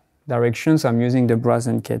direction, so I'm using the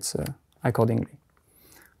Braz-Kets accordingly.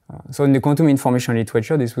 So in the quantum information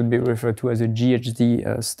literature, this would be referred to as a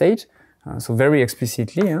GHD state. So very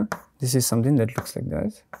explicitly, this is something that looks like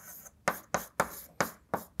that.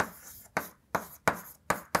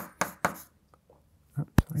 Oh,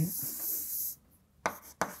 sorry.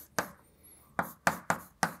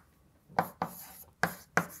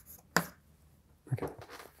 Okay.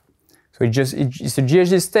 So it's a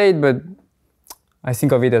GHD state, but I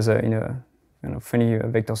think of it as in a funny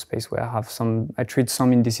vector space where I treat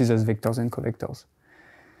some indices as vectors and covectors.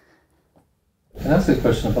 Can I ask a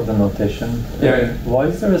question about the notation? Yeah. Why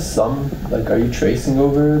is there a sum? Like, are you tracing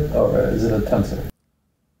over it, or is it a tensor?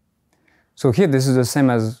 So here, this is the same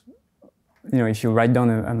as, if you write down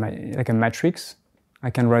a matrix,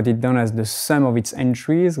 I can write it down as the sum of its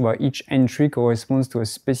entries, where each entry corresponds to a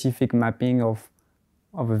specific mapping of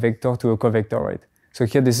a vector to a covector, right? So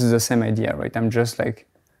here, this is the same idea, right?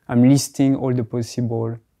 I'm listing all the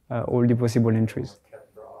possible entries.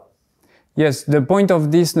 Yes, the point of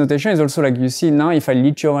this notation is also you see now, if I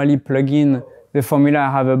literally plug in the formula I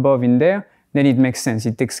have above in there, then it makes sense.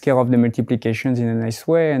 It takes care of the multiplications in a nice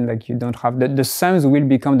way, and you don't have the sums will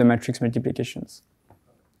become the matrix multiplications.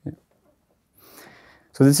 Yeah.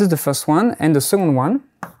 So this is the first one, and the second one,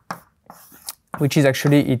 which is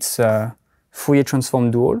actually its Fourier transform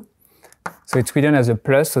dual. So it's written as a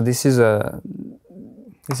plus. So this is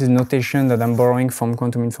notation that I'm borrowing from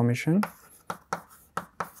quantum information.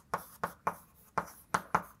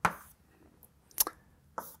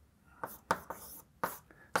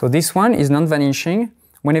 So this one is non-vanishing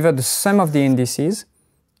whenever the sum of the indices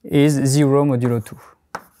is 0 modulo 2.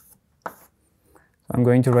 So I'm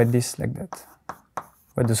going to write this like that,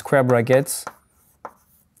 where the square brackets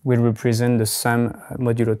will represent the sum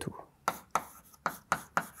modulo 2.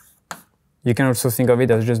 You can also think of it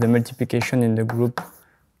as just the multiplication in the group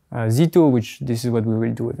Z2, which this is what we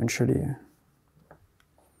will do eventually.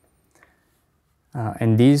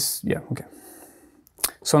 And these, yeah, okay.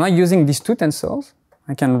 So now using these two tensors,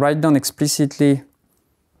 I can write down explicitly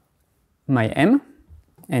my M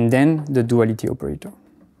and then the duality operator.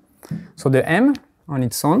 So the M on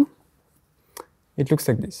its own, it looks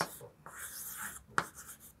like this.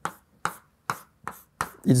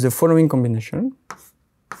 It's the following combination.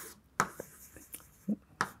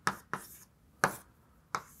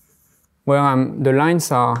 Where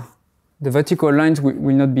the vertical lines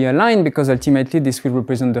will not be aligned, because ultimately this will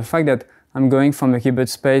represent the fact that I'm going from a Hilbert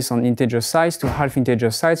space on integer size to half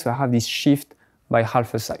integer size, so I have this shift by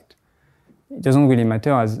half a side. It doesn't really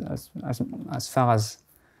matter as far as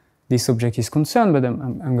this object is concerned, but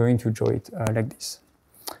I'm going to draw it like this.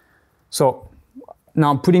 So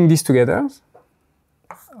now putting this together,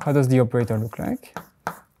 how does the operator look like?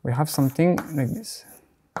 We have something like this.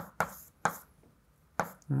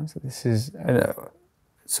 So this is,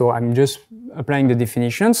 so I'm just applying the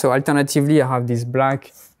definition. So alternatively, I have these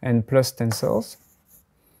black and plus tensors.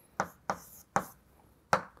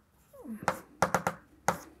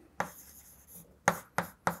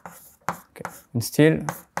 Okay, and still,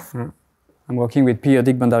 I'm working with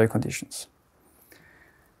periodic boundary conditions.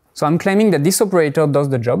 So I'm claiming that this operator does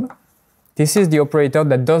the job. This is the operator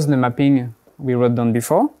that does the mapping we wrote down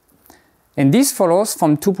before. And this follows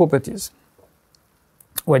from two properties.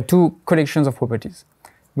 Well, two collections of properties,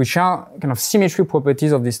 which are kind of symmetry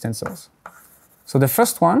properties of these tensors. So the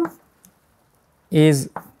first one is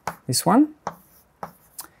this one.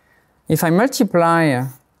 If I multiply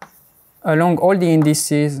along all the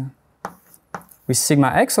indices with sigma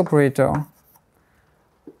x operator,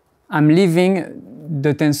 I'm leaving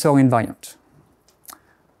the tensor invariant.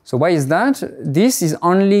 So why is that? This is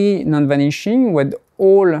only non-vanishing when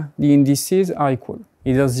all the indices are equal,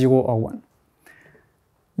 either 0 or 1.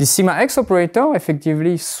 The sigma x operator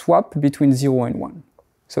effectively swap between 0 and 1.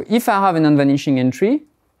 So if I have a non-vanishing entry,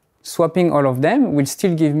 swapping all of them will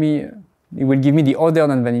still give me, it will give me the other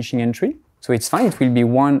non-vanishing entry. So it's fine, it will be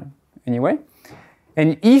 1 anyway.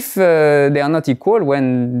 And if they are not equal,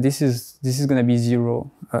 when this is going to be 0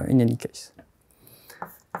 in any case.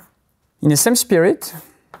 In the same spirit,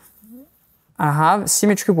 I have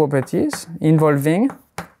symmetry properties involving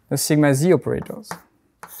the sigma z operators.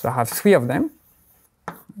 So I have 3 of them.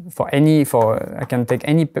 I can take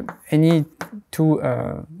any two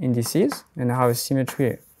indices and I have a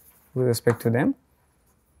symmetry with respect to them.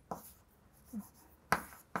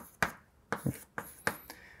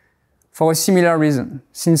 For a similar reason,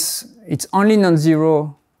 since it's only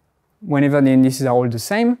non-zero whenever the indices are all the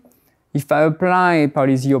same, if I apply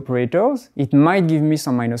Pauli z operators, it might give me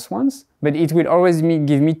some minus ones, but it will always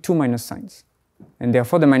give me 2 minus signs. And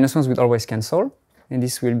therefore the minus ones will always cancel, and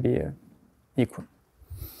this will be equal.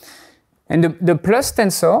 And the plus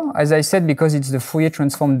tensor, as I said, because it's the Fourier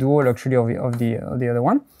transform dual actually of the other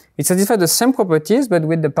one, it satisfies the same properties but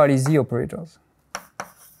with the Pauli Z operators.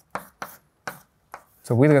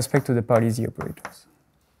 So with respect to the Pauli Z operators.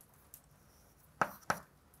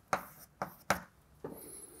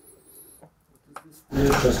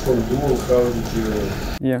 Transform dual, how did you...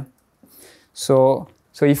 Yeah. So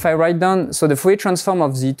if I write down, so the Fourier transform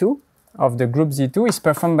of Z2, of the group Z2, is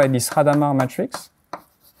performed by this Hadamard matrix,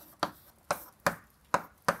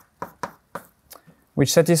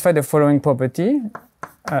 which satisfies the following property.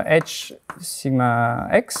 H sigma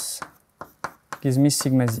x gives me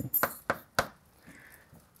sigma z.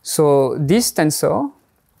 So this tensor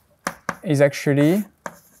is actually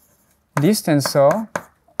this tensor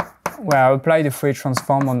where I apply the Fourier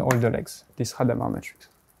transform on all the legs, this Hadamard matrix.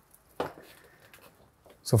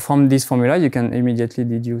 So from this formula, you can immediately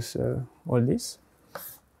deduce all this.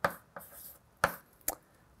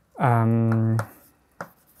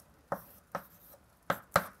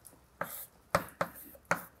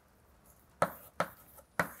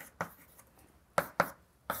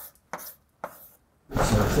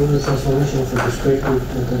 For the transformation for the square root,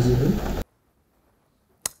 what does it do?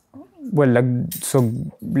 Well, like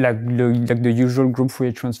the usual group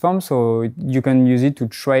Fourier transform, so you can use it to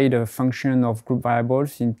trade a function of group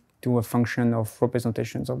variables into a function of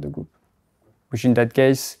representations of the group. Which in that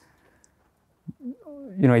case,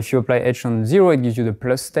 you know, if you apply h on 0, it gives you the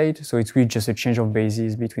plus state, so it's really just a change of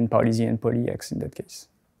bases between Pauli Z and Pauli X in that case.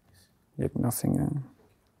 Yep, nothing.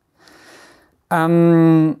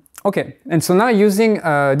 Okay, and so now using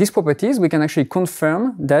these properties, we can actually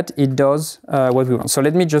confirm that it does what we want. So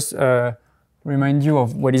let me just remind you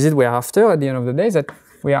of what is it we're after at the end of the day, is that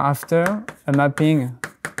we are after a mapping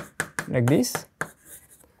like this.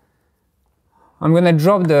 I'm going to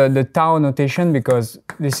drop the tau notation because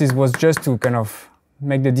this was just to kind of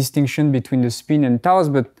make the distinction between the spin and taus,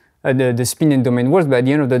 but the spin and domain words, but at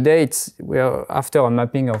the end of the day, we're after a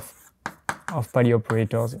mapping of Pauli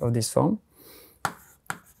operators of this form,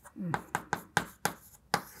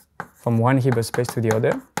 from one Hilbert space to the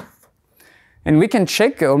other. And we can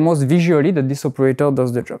check almost visually that this operator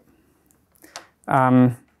does the job.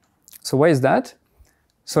 So why is that?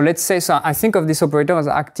 So let's say, so I think of this operator as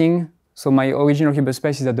acting, so my original Hilbert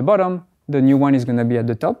space is at the bottom, the new one is going to be at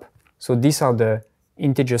the top. So these are the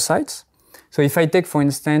integer sites. So if I take, for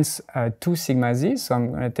instance, 2 sigma z's, so I'm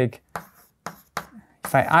going to take,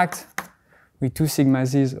 if I act with 2 sigma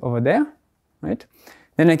z's over there, right?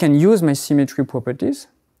 Then I can use my symmetry properties.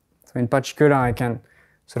 So in particular, I can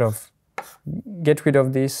sort of get rid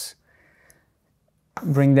of this,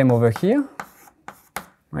 bring them over here,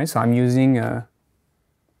 right? So I'm using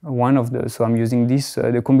so I'm using this,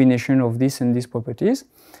 the combination of this and these properties.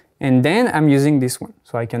 And then I'm using this one.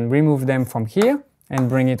 So I can remove them from here and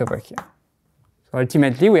bring it over here. So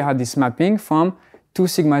ultimately, we have this mapping from 2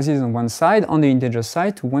 sigma z's on one side, on the integer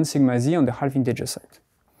side, to 1 sigma z on the half integer side.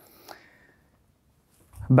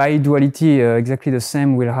 By duality, exactly the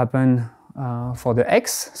same will happen for the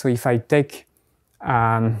x. So if I take,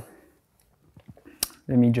 let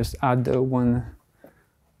me just add one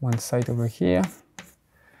side over here.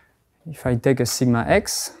 If I take a sigma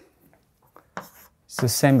x, it's the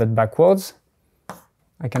same but backwards.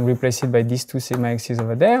 I can replace it by these 2 sigma x's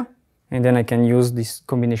over there, and then I can use this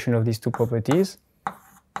combination of these 2 properties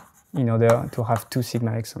in order to have 2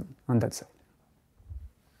 sigma x on that side.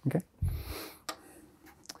 Okay.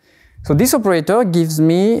 So this operator gives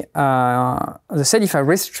me, as I said, if I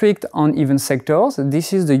restrict on even sectors,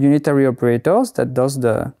 this is the unitary operators that does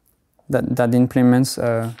that implements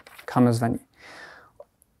Kramers-Vanni.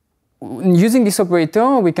 Using this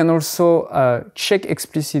operator, we can also check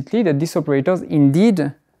explicitly that this operator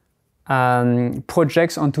indeed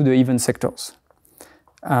projects onto the even sectors.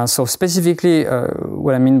 So specifically,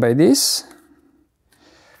 what I mean by this,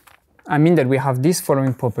 I mean that we have this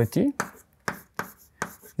following property,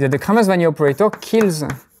 that the Kramers-Vanni operator kills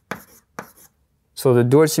so the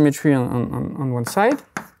dual symmetry on one side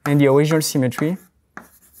and the original symmetry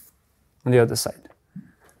on the other side.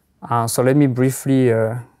 So let me briefly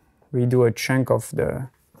redo a chunk of the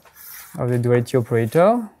duality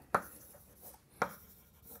operator.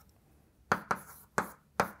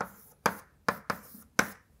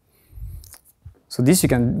 So this you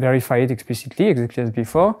can verify it explicitly, exactly as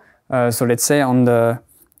before. So let's say on the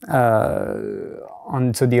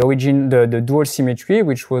the dual symmetry,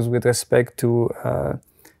 which was with respect to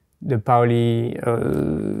the Pauli, I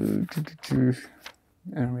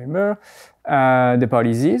don't remember, the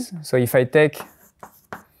Pauli Z's. So if I take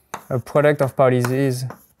a product of Pauli Z's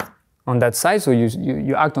on that side, so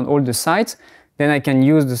you act on all the sides, then I can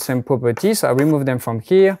use the same property. So I remove them from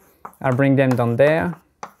here, I bring them down there,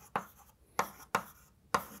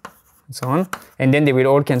 and so on. And then they will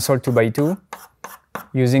all cancel 2 by 2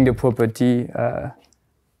 using the property,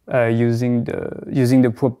 using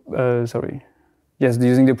the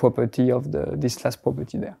property of this last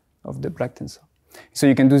property there, of the black tensor. So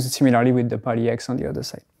you can do this similarly with the Pauli X on the other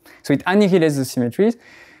side. So it annihilates the symmetries,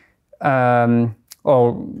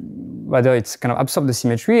 or rather it's kind of absorbs the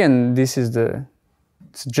symmetry, and this is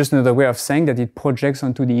it's just another way of saying that it projects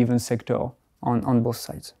onto the even sector on both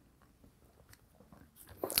sides.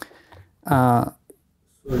 So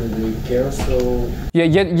they cancel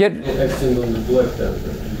yet acting on the black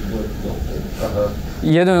tensor.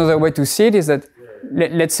 Yet another way to see it is that,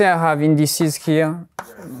 let's say I have indices here,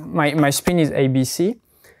 my spin is ABC.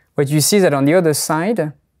 What you see is that on the other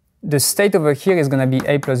side, the state over here is going to be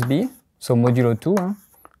A plus B, so modulo 2,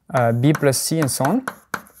 B plus C, and so on.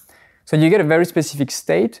 So you get a very specific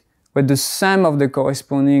state where the sum of the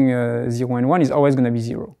corresponding 0 and 1 is always going to be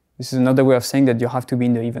 0. This is another way of saying that you have to be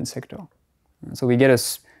in the even sector. So we get a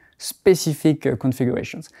specific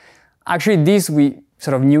configurations. Actually, this we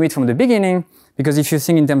sort of knew it from the beginning, because if you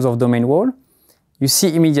think in terms of domain wall, you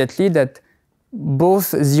see immediately that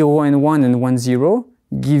both 0 and 1 and 1, 0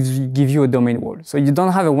 give you a domain wall. So you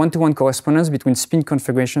don't have a one-to-one correspondence between spin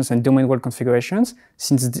configurations and domain wall configurations,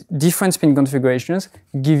 since different spin configurations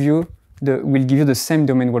will give you the same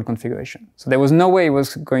domain wall configuration. So there was no way it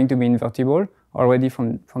was going to be invertible already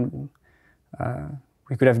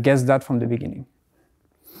we could have guessed that from the beginning.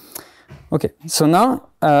 Okay, so now,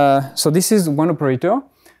 so this is one operator.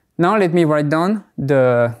 Now let me write down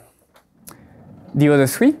the other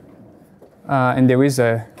 3, and there is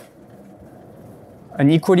an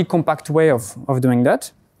equally compact way of doing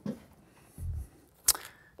that.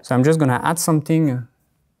 So I'm just going to add something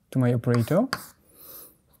to my operator.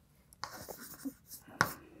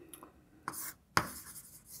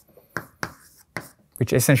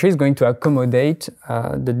 Which essentially is going to accommodate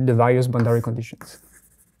the various boundary conditions.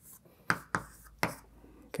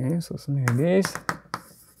 Okay, so something like this.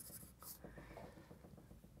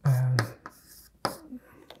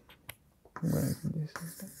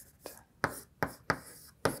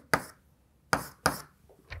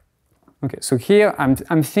 Okay, so here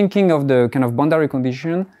I'm thinking of the kind of boundary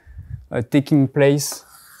condition taking place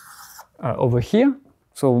over here.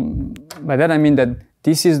 So by that I mean that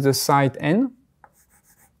this is the site n,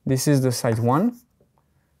 this is the site 1,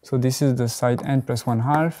 so this is the site n plus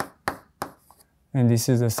 1/2, and this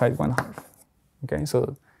is the site 1/2. Okay,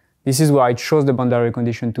 so this is where I chose the boundary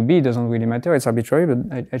condition to be. It doesn't really matter, it's arbitrary,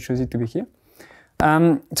 but I chose it to be here.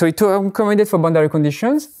 So to accommodate for boundary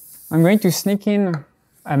conditions, I'm going to sneak in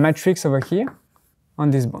a matrix over here on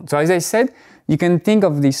this bond. So as I said, you can think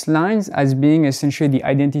of these lines as being essentially the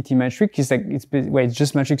identity matrix. It's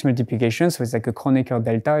just matrix multiplication, so it's like a Kronecker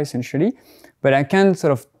delta essentially. But I can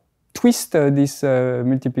sort of twist this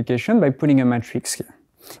multiplication by putting a matrix here.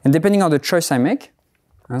 And depending on the choice I make,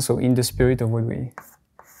 so in the spirit of what we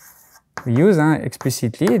use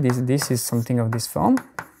explicitly, this is something of this form.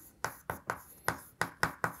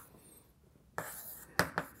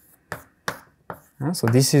 So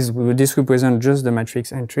this represents just the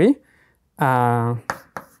matrix entry, and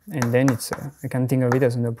then I can think of it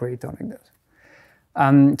as an operator like that.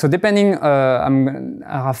 So depending, I'm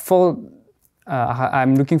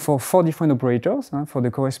looking for 4 different operators for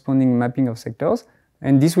the corresponding mapping of sectors,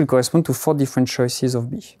 and this will correspond to 4 different choices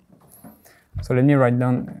of B. So let me write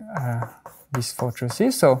down these 4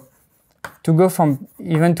 choices. So to go from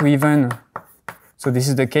even to even, so this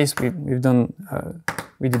is the case we've done.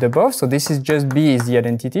 We did above, so this is just B is the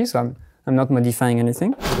identity, so I'm not modifying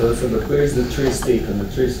anything. So but where is the trace taken? The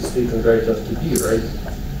trace is taken right after B, right?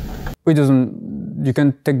 It doesn't, you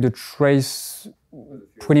can take the trace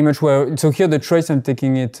pretty much where, so here the trace I'm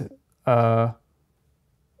taking it, I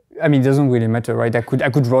mean it doesn't really matter, right? I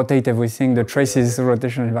could rotate everything, the trace is a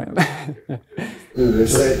rotational variable.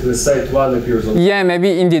 The site 1 appears on. Yeah,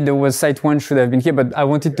 maybe indeed there was site 1 should have been here, but I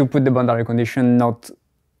wanted to put the boundary condition not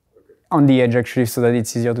on the edge actually, so that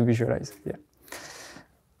it's easier to visualize. Yeah.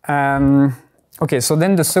 Okay, so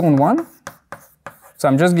then the second one. So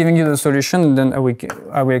I'm just giving you the solution, and then I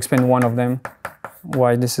will explain one of them,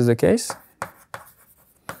 why this is the case.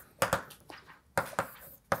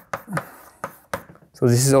 So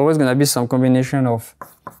this is always going to be some combination of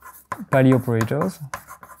Pauli operators.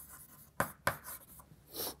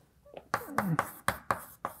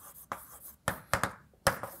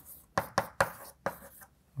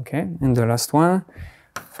 Okay, and the last one,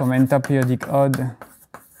 from entaperiodic odd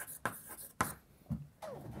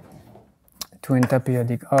to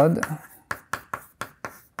entaperiodic odd.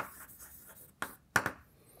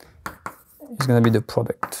 going to be the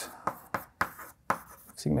product.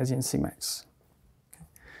 Sigma z and sigma x. Okay.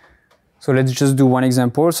 So let's just do one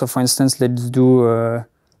example. So for instance, let's do, I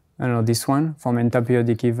don't know, this one, from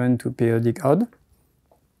entaperiodic even to periodic odd.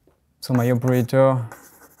 So my operator,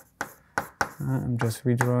 I'm just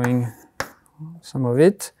redrawing some of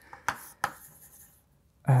it.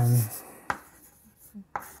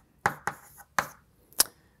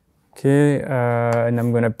 Okay, and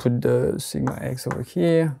I'm going to put the sigma x over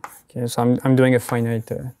here. Okay, so I'm doing a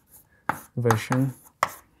finite version.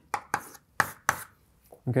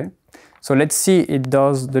 Okay, so let's see it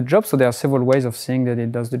does the job. So there are several ways of seeing that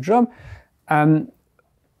it does the job.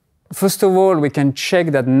 First of all, we can check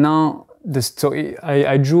that now,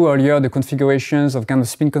 I drew earlier the configurations of kind of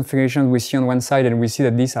spin configurations we see on one side, and we see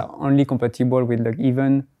that these are only compatible with like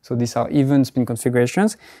even. So these are even spin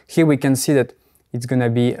configurations. Here we can see that it's going to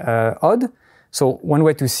be odd. So one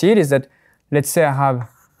way to see it is that, let's say I have,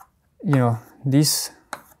 you know, this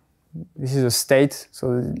is a state.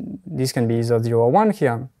 So this can be either 0 or 1.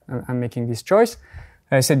 Here I'm making this choice.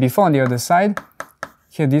 As I said before, on the other side,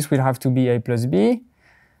 here this will have to be a plus b.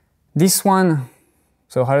 This one,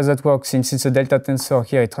 so how does that work? Since it's a delta tensor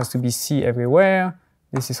here, it has to be c everywhere.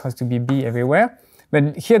 This has to be b everywhere.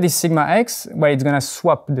 But here this sigma x, well, it's going to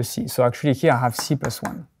swap the c. So actually here I have c plus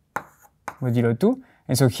 1 modulo 2.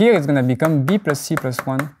 And so here it's going to become b plus c plus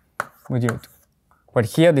 1 modulo 2. But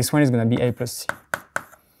here this one is going to be a plus c.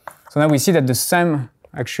 So now we see that the sum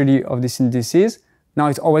actually of these indices, now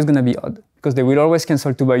it's always going to be odd, because they will always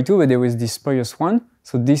cancel 2 by 2, but there is this spurious 1.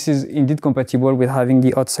 So this is indeed compatible with having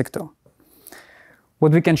the odd sector.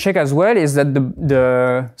 What we can check as well is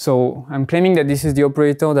that so I'm claiming that this is the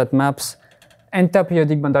operator that maps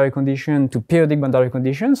entaperiodic boundary condition to periodic boundary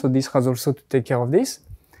condition. So this has also to take care of this.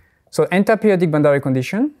 So entaperiodic boundary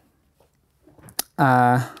condition,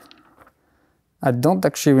 I don't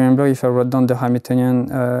actually remember if I wrote down the Hamiltonian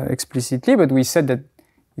explicitly, but we said that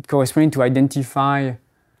it corresponds to identify,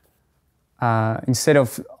 instead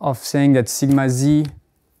of saying that sigma z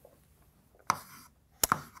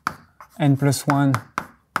n plus 1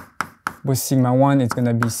 was sigma 1, it's going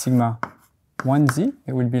to be sigma 1z.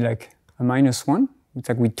 It will be like a minus 1. It's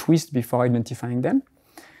like we twist before identifying them.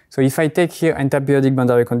 So if I take here entaperiodic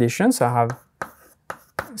boundary conditions, I have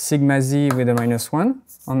sigma z with a minus 1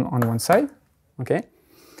 on one side. Okay.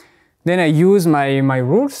 Then I use my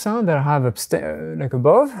rules that I have like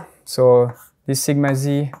above. So this sigma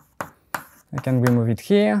z, I can remove it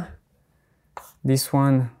here. This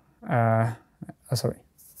one, sorry,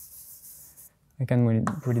 I can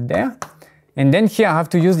put it there. And then here I have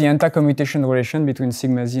to use the anti-commutation relation between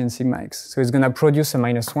sigma z and sigma x. So it's going to produce a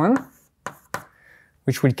minus 1,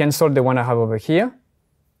 which will cancel the one I have over here.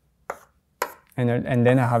 And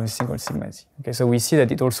then I have a single sigma z. Okay, so we see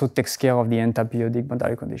that it also takes care of the entaperiodic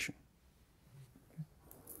boundary condition.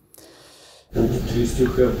 And do you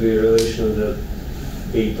still have the relation that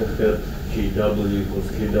eta hat kw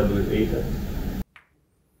equals kw eta?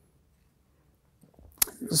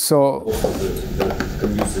 So also that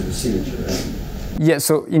conduces to the symmetry, right? Yeah,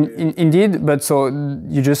 so indeed, but so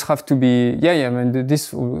you just have to be, I mean,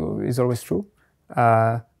 this is always true.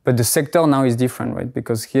 But the sector now is different, right?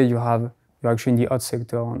 Because here you're actually in the odd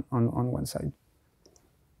sector on one side.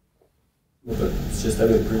 No, but it's just, I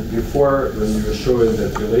mean, before when you were showing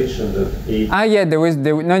that relation that eta... yeah,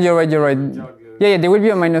 no, you're right. Yeah, there will be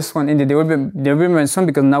a minus 1. Indeed, there will be a minus 1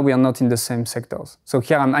 because now we are not in the same sectors. So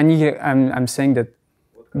here I'm saying that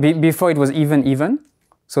before it was even.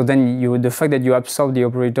 So then the fact that you absorb the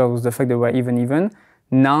operator was the fact that we're even.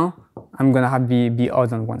 Now I'm gonna have be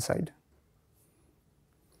odd on one side.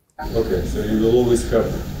 Okay, so you will always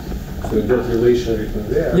have that relation written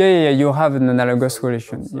there. Yeah, you have an analogous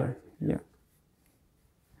relation. Yeah.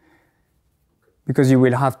 Because you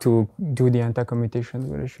will have to do the anti-commutation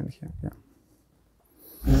relation here. Yeah.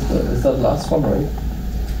 Is that last one right?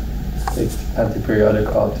 It's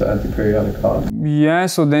antiperiodic odd to antiperiodic odd. Yeah.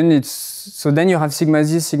 So then you have sigma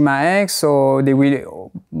z, sigma x. So they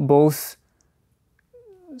will both.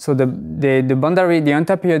 So the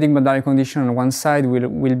antiperiodic boundary condition on one side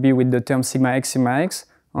will be with the term sigma x.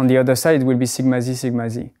 On the other side, it will be sigma z.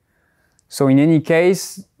 So in any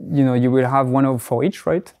case, you will have one for each,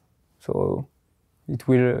 right? So it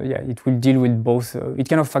will deal with both. It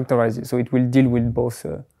cannot factorize it, so it will deal with both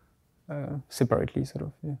separately, sort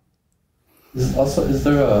of. Yeah. Is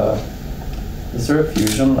there a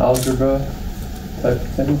fusion algebra type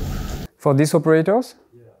thing for these operators?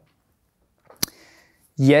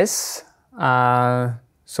 Yes.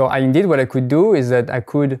 So indeed, what I could do is that I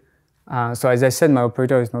could. So as I said, my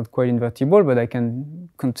operator is not quite invertible, but I can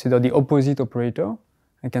consider the opposite operator.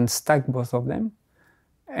 I can stack both of them.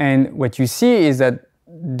 And what you see is that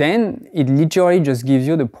then it literally just gives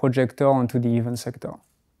you the projector onto the even sector,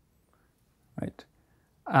 right?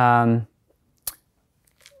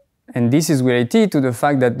 And this is related to the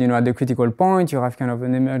fact that, at the critical point, you have kind of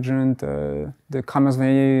an emergent, the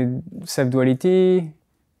Kramers-Vannier self-duality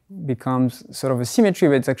becomes sort of a symmetry,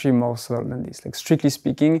 but it's actually more subtle than this. Like, strictly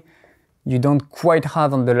speaking, you don't quite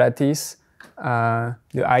have on the lattice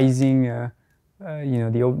the Ising,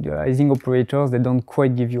 the Ising operators. They don't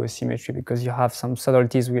quite give you a symmetry because you have some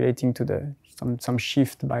subtleties relating to some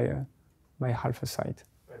shift by half a site.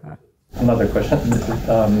 Another question.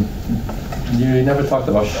 You never talked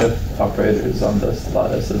about shift operators on this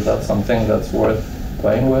lattice. Is that something that's worth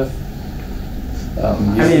playing with?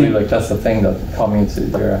 Usually, like, that's the thing that commutes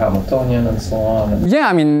your Hamiltonian and so on. Yeah,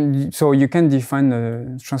 I mean, so you can define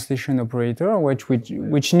a translation operator,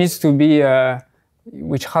 which needs to be,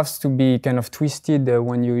 which has to be kind of twisted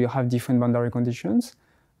when you have different boundary conditions.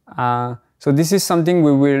 So this is something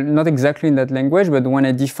we will, not exactly in that language, but when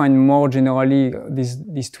I define more generally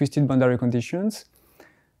these twisted boundary conditions,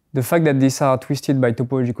 the fact that these are twisted by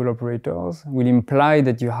topological operators will imply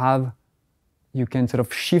that you can sort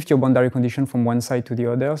of shift your boundary condition from one side to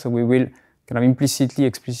the other. So we will kind of implicitly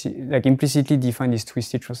define this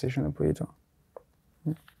twisted translation operator.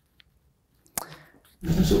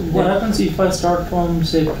 So what happens if I start from,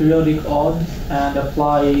 say, periodic odd and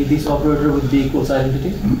apply this operator with B equals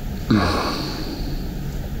identity?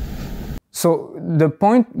 So the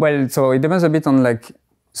point, well, so it depends a bit on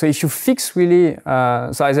so if you fix really,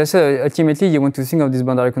 so as I said, ultimately you want to think of this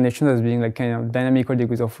boundary condition as being like kind of dynamical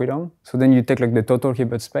degrees of freedom. So then you take like the total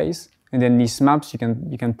Hilbert space, and then these maps, you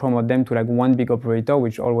can promote them to like one big operator,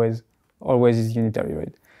 which always is unitary,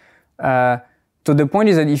 right? So the point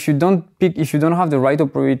is that if you don't have the right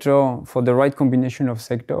operator for the right combination of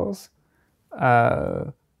sectors,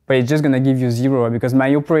 but it's just gonna give you 0, right? Because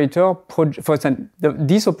my operator, for instance,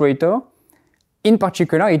 this operator, in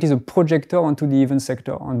particular, it is a projector onto the even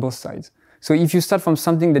sector on both sides. So if you start from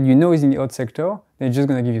something that you know is in the odd sector, then it's just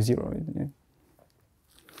gonna give you 0, right? Yeah.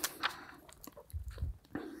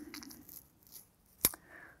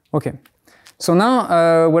 Okay, so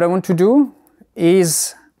now what I want to do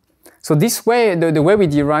is, so this way, the way we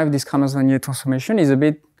derive this Kramers-Vannier transformation is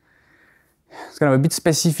it's kind of a bit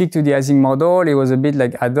specific to the Ising model. It was a bit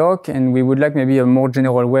like ad hoc, and we would like maybe a more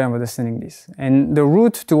general way of understanding this. And the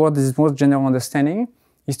route toward this more general understanding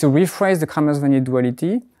is to rephrase the Kramers-Vannier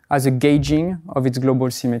duality as a gauging of its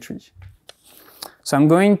global symmetry. So I'm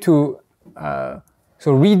going to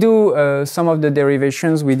redo some of the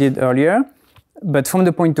derivations we did earlier, but from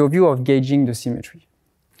the point of view of gauging the symmetry.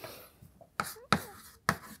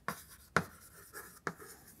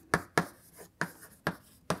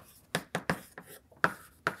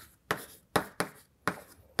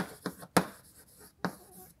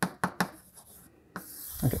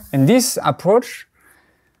 Okay. And this approach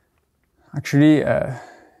actually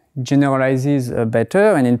generalizes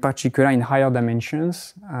better, and in particular in higher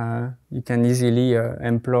dimensions, you can easily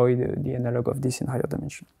employ the analog of this in higher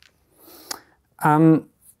dimensions.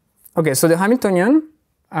 Okay, so the Hamiltonian,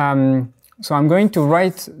 so I'm going to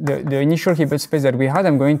write the initial Hilbert space that we had.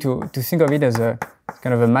 I'm going to think of it as a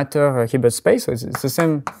kind of a matter Hilbert space. So it's the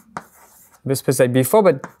same Hilbert space like before,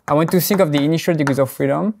 but I want to think of the initial degrees of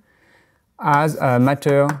freedom as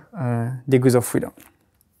matter degrees of freedom.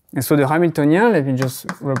 And so the Hamiltonian, let me just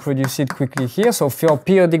reproduce it quickly here. So for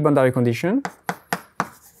periodic boundary condition,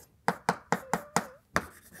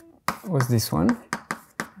 what's this one?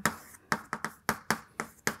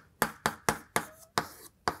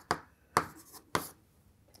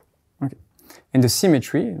 Okay. And the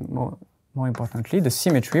symmetry, more importantly, the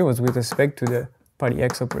symmetry was with respect to the Pauli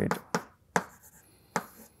X operator.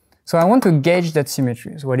 So I want to gauge that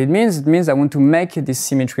symmetry. So what it means I want to make this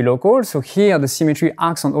symmetry local. So here the symmetry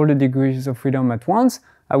acts on all the degrees of freedom at once.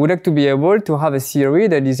 I would like to be able to have a theory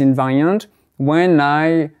that is invariant when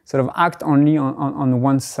I sort of act only on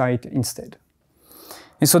one side instead.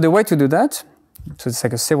 And so the way to do that, so it's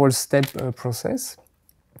like a several step process.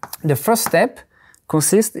 The first step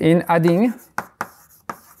consists in adding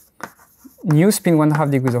new spin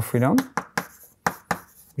 1/2 degrees of freedom,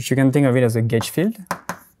 which you can think of it as a gauge field,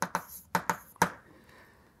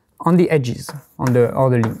 on the edges, on the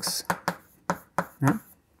other links. Yeah?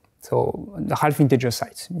 So the half integer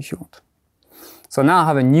sites, if you want. So now I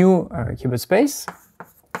have a new Hilbert space,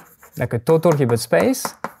 like a total Hilbert space,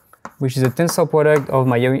 which is a tensor product of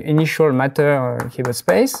my initial matter Hilbert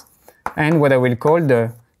space, and what I will call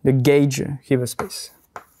the gauge Hilbert space.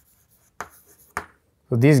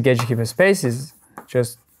 So this gauge Hilbert space is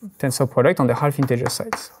just tensor product on the half integer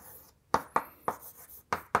sites.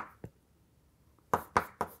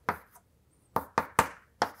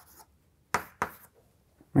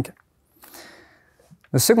 Okay.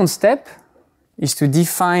 The second step is to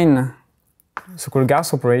define so-called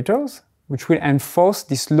Gauss operators, which will enforce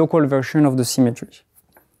this local version of the symmetry.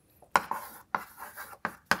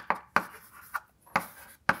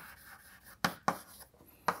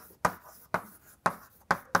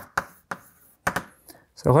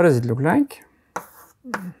 So how does it look like?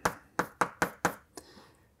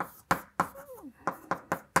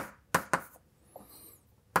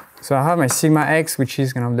 So I have my sigma x, which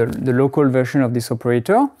is kind of the local version of this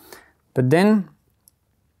operator, but then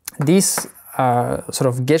this sort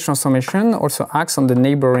of gauge transformation also acts on the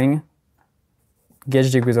neighboring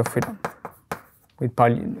gauge degrees of freedom.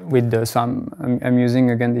 So I'm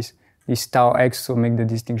using again this tau x to make the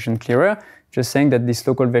distinction clearer, just saying that this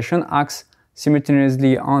local version acts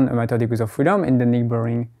simultaneously on a matter degrees of freedom and the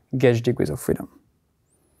neighboring gauge degrees of freedom.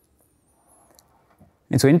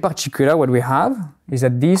 And so in particular, what we have is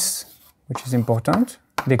that this, which is important,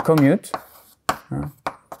 they commute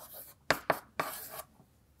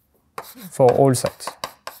for all sets.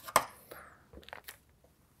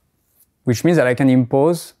 Which means that I can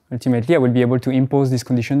impose, ultimately, I will be able to impose this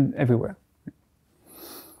condition everywhere.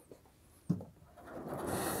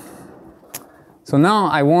 So now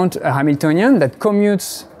I want a Hamiltonian that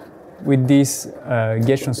commutes with this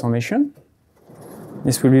gauge transformation.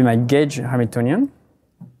 This will be my gauge Hamiltonian.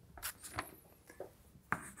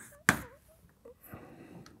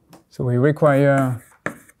 So we require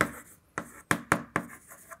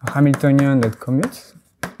a Hamiltonian that commutes.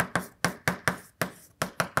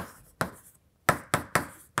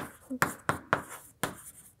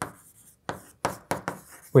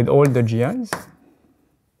 With all the GIs.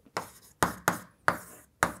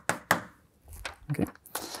 Okay.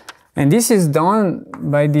 And this is done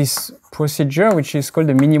by this procedure which is called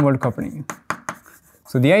the minimal coupling.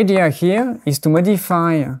 So the idea here is to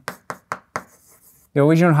modify the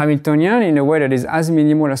original Hamiltonian in a way that is as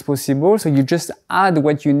minimal as possible, so you just add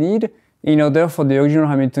what you need in order for the original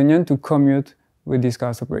Hamiltonian to commute with these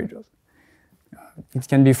Gauss operators. It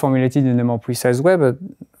can be formulated in a more precise way, but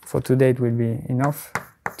for today it will be enough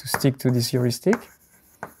to stick to this heuristic.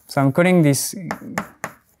 So I'm calling this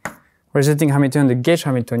resulting Hamiltonian the gauge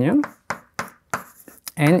Hamiltonian,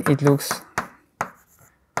 and it looks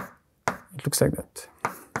like that.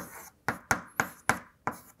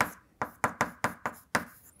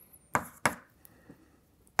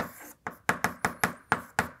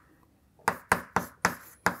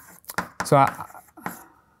 So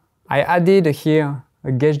I added here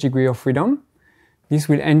a gauge degree of freedom. This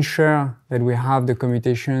will ensure that we have the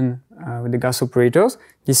commutation with the Gauss operators.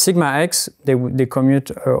 This sigma x, they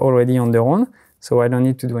commute already on their own, so I don't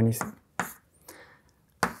need to do anything.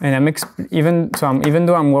 And even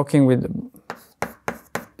though I'm working with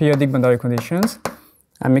periodic boundary conditions,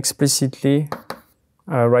 I'm explicitly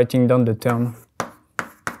writing down the term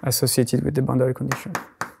associated with the boundary condition.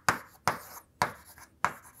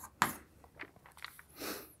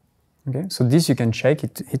 Okay, so this you can check,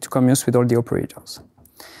 it commutes with all the operators.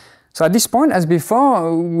 So at this point, as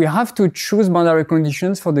before, we have to choose boundary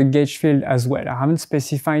conditions for the gauge field as well. I haven't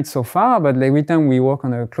specified so far, but every time we work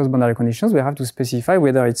on a closed boundary conditions, we have to specify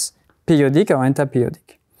whether it's periodic or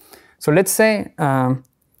anti-periodic. So let's say,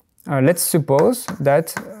 let's suppose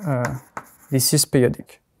that this is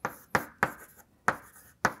periodic.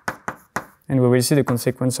 And we will see the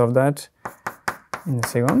consequence of that in a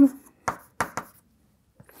second.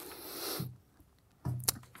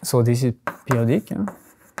 So this is periodic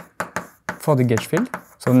for the gauge field.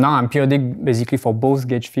 So now I'm periodic basically for both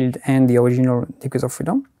gauge field and the original degrees of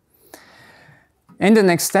freedom. And the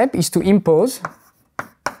next step is to impose.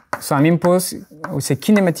 So I'm impose, I would say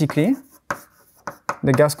kinematically,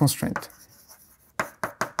 the Gauss constraint.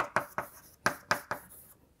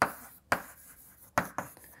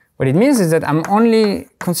 What it means is that I'm only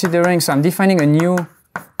considering, so I'm defining a new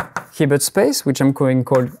Hilbert space, which I'm going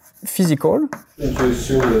called physical. And you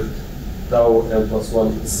assume that tau n plus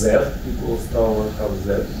 1 z equals tau 1 half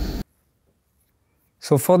z.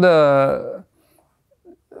 So for the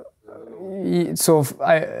so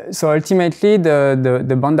ultimately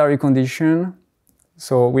the boundary condition.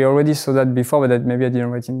 So we already saw that before, but that maybe I didn't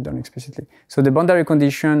write it down explicitly. So the boundary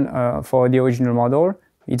condition for the original model,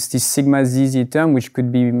 it's this sigma zz term, which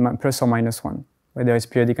could be plus or minus 1, whether it's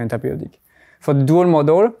periodic or anti-periodic. For the dual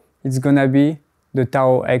model, it's gonna be the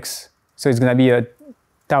tau x. So it's gonna be a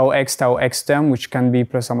tau x term, which can be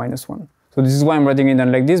plus or minus 1. So this is why I'm writing it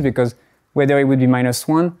down like this, because whether it would be minus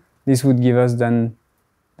 1, this would give us then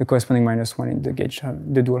the corresponding minus 1 in the gauge,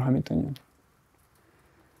 the dual Hamiltonian.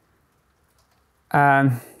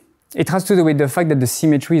 it has to do with the fact that the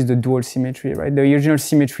symmetry is the dual symmetry, right? The original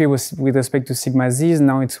symmetry was with respect to sigma z's,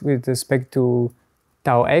 now it's with respect to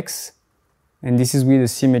tau x, and this is with the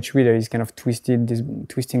symmetry that is kind of twisting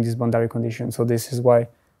this boundary condition. So this is why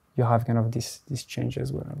you have kind of this change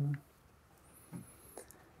as well.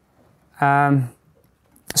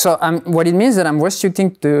 So what it means that I'm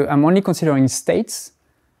restricting to, I'm only considering states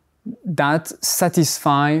that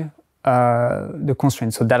satisfy the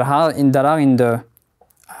constraints. So that are in the,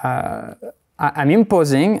 I'm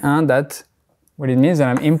imposing that, what it means that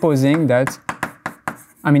I'm imposing that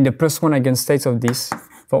I'm in the +1 eigenstates of this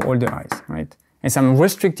for all the i's, right? And so I'm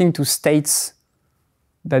restricting to states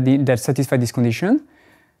that satisfy this condition.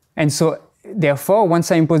 And so therefore,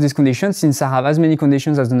 once I impose this condition, since I have as many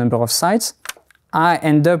conditions as the number of sites, I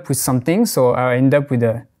end up with something. So I end up with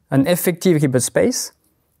an effective Hilbert space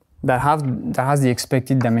that has the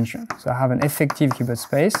expected dimension. So I have an effective Hilbert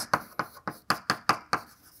space,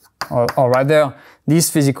 or rather, this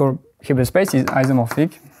physical Hilbert space is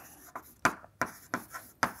isomorphic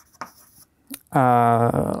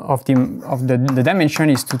of the dimension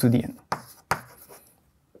is 2 to the n.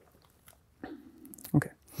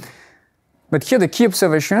 Okay. But here the key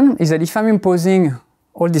observation is that if I'm imposing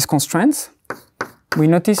all these constraints, we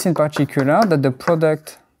notice in particular that the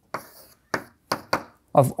product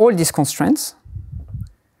of all these constraints,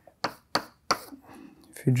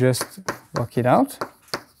 if you just work it out,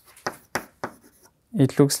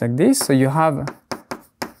 it looks like this. So you have,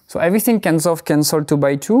 so everything cancel 2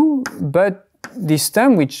 by 2, but this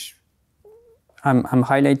term, which I'm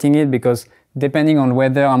highlighting it because depending on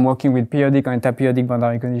whether I'm working with periodic or antiperiodic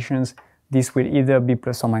boundary conditions, this will either be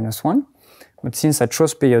plus or minus 1. But since I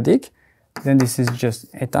chose periodic, then this is just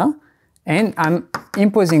eta, and I'm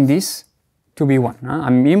imposing this to be 1.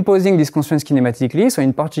 I'm imposing these constraints kinematically. So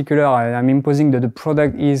in particular, I'm imposing that the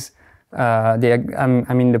product is I'm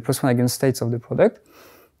in the +1 eigenstates of the product,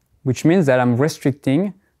 which means that I'm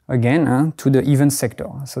restricting again to the even sector.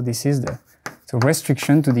 So this is the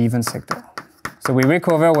restriction to the even sector. So we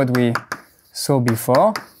recover what we saw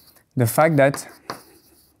before, the fact that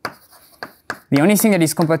the only thing that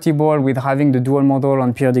is compatible with having the dual model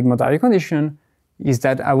on periodic boundary condition is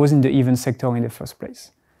that I was in the even sector in the first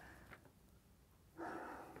place.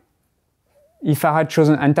 If I had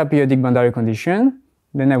chosen antiperiodic boundary condition,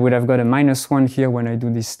 then I would have got a -1 here when I do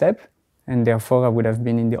this step, and therefore I would have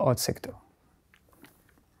been in the odd sector.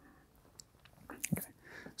 Okay.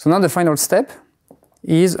 So now the final step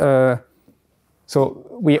is, so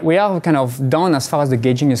we are kind of done as far as the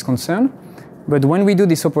gauging is concerned. But when we do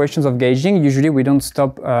these operations of gauging, usually we don't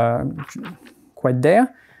stop quite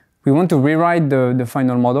there. We want to rewrite the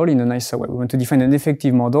final model in a nicer way. We want to define an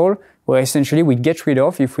effective model where essentially we get rid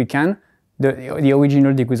of, if we can, the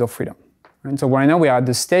original degrees of freedom. And so right now we are at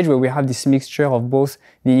the stage where we have this mixture of both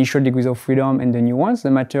the initial degrees of freedom and the new ones, the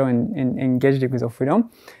matter and gauge degrees of freedom.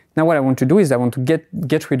 Now what I want to do is I want to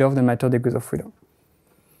get rid of the matter degrees of freedom.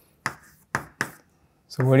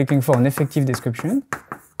 So we're looking for an effective description.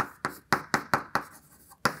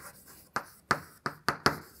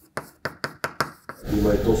 You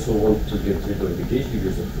might also want to get rid of the gauge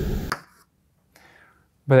degrees of freedom.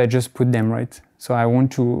 But I just put them, right? So I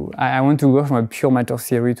want to go from a pure matter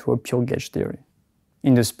theory to a pure gauge theory,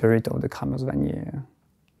 in the spirit of the Kramers-Vanier.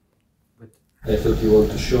 I thought you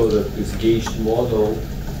want to show that this gauged model.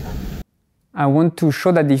 I want to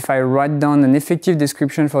show that if I write down an effective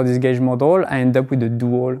description for this gauge model, I end up with the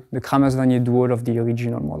dual, the Kramers-Vanier dual of the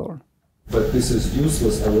original model. But this is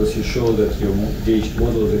useless unless you show that your gauged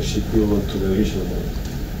model is actually equivalent to the original model.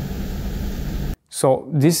 So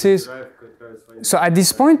this is, so at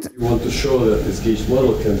this point, you want to show that this gauged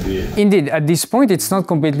model can be. Indeed, at this point, it's not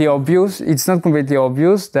completely obvious. It's not completely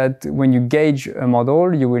obvious that when you gauge a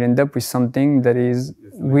model, you will end up with something that is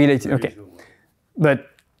related. Okay, but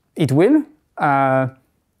it will.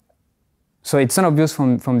 So it's not obvious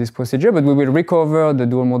from this procedure, but we will recover the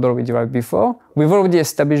dual model we derived before. We've already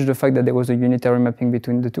established the fact that there was a unitary mapping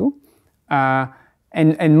between the two.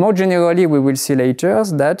 And more generally, we will see later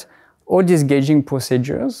that all these gauging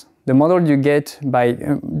procedures, the model you get by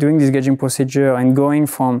doing this gauging procedure and going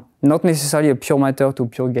from not necessarily a pure matter to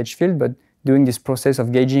pure gauge field, but doing this process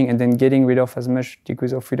of gauging and then getting rid of as much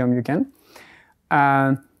degrees of freedom you can,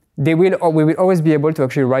 we will always be able to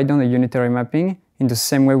actually write down a unitary mapping in the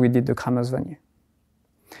same way we did the Kramers-Vanier.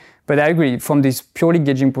 But I agree, from this purely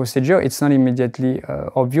gauging procedure, it's not immediately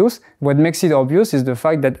obvious. What makes it obvious is the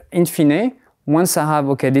fact that in fine, once I have,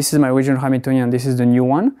 okay, this is my original Hamiltonian, this is the new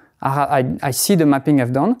one, I see the mapping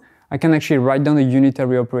I've done, I can actually write down a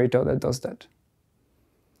unitary operator that does that.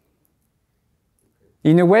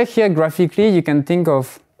 In a way here, graphically, you can think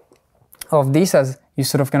of this as you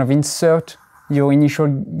sort of kind of insert your initial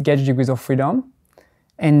gauge degrees of freedom,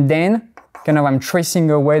 and then kind of I'm tracing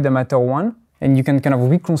away the matter one, and you can kind of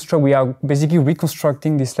reconstruct, we are basically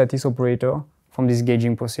reconstructing this lattice operator from this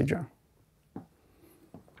gauging procedure.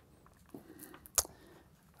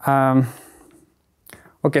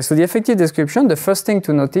 Okay, so the effective description, the first thing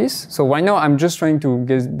to notice, so right now I'm just trying to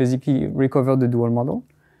basically recover the dual model.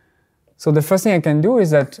 So the first thing I can do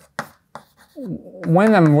is that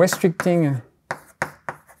when I'm restricting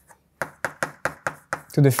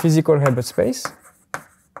to the physical Hilbert space,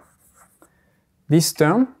 this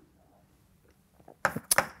term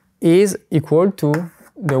is equal to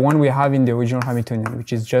the one we have in the original Hamiltonian,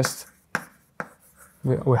 which is just,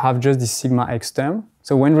 we have just this sigma x term.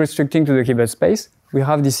 So when restricting to the Hilbert space, we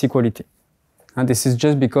have this equality. And this is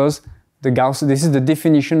just because the Gauss, this is the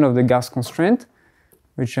definition of the Gauss constraint,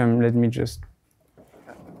 which let me just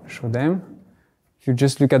show them. If you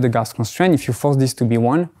just look at the Gauss constraint, if you force this to be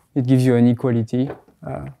 1, it gives you an equality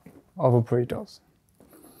of operators.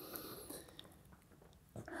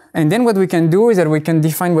 And then what we can do is that we can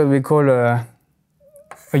define what we call a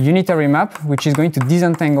unitary map, which is going to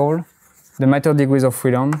disentangle the matter degrees of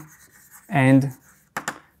freedom and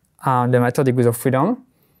the matter degrees of freedom.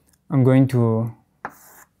 I'm going to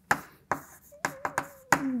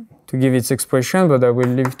give its expression, but I will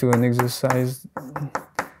leave to an exercise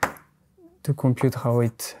to compute how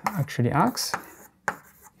it actually acts.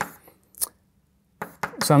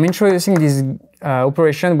 So I'm introducing this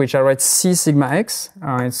operation which I write C sigma x.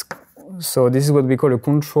 So this is what we call a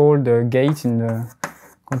controlled gate in the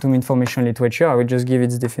quantum information literature. I will just give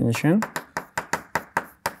its definition.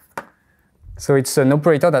 So it's an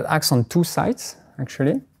operator that acts on two sides,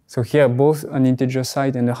 actually. So here both an integer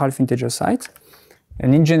side and a half integer side.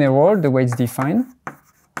 And in general, the way it's defined,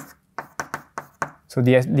 so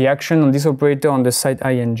the action on this operator on the side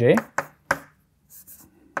I and j.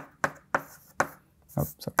 Oh,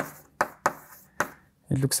 sorry.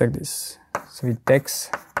 It looks like this. So it takes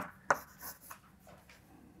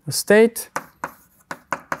a state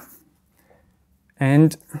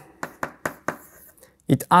and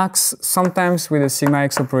it acts sometimes with a sigma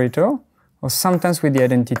x operator or sometimes with the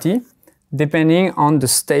identity, depending on the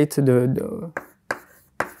state at the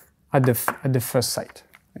first site,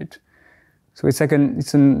 right? So it's like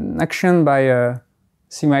it's an action by a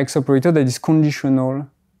sigma x operator that is conditional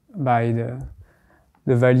by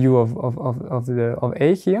the value of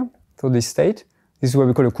A here, so this state. This is what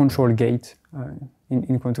we call a control gate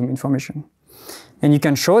in quantum information. And you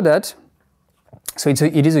can show that, so it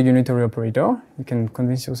is a unitary operator, you can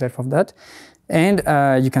convince yourself of that. And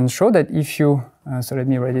you can show that if you, so let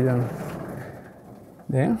me write it down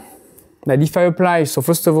there, that if I apply, so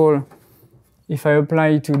first of all, if I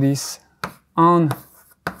apply to this on,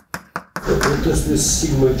 what does this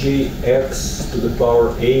sigma j x to the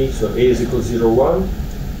power a, so a is equal to 0, 1?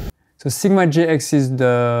 So sigma jx is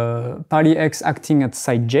the party x acting at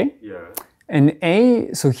side j. Yeah. And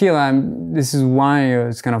a, so here this is why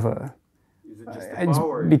it's kind of a, Is it just the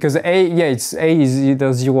power? because a, yeah, it's a is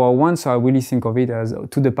either 0 or 1, so I really think of it as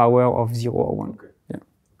to the power of 0 or 1. Okay. Yeah.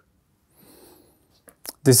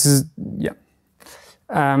 This is, yeah.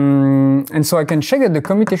 And so I can check that the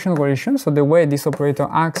commutation relation, so the way this operator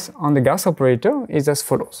acts on the Gauss operator is as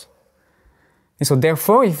follows. And so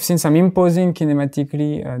therefore, since I'm imposing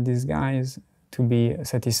kinematically these guys to be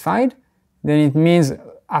satisfied, then it means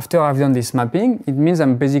after I've done this mapping, it means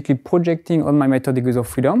I'm basically projecting all my matter degrees of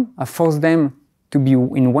freedom. I force them to be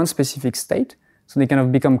in one specific state, so they kind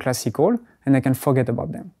of become classical, and I can forget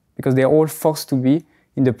about them, because they're all forced to be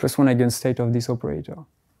in the +1 eigenstate of this operator.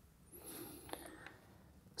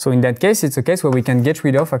 So in that case, it's a case where we can get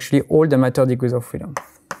rid of actually all the matter degrees of freedom.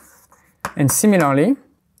 And similarly,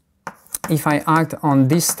 if I act on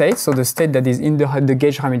this state, so the state that is in the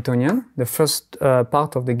gauge Hamiltonian, the first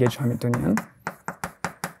part of the gauge Hamiltonian,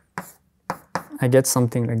 I get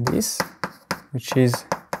something like this, which is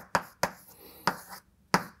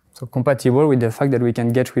so compatible with the fact that we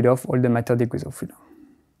can get rid of all the matter degrees of freedom.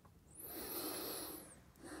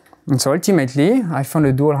 And so ultimately, I found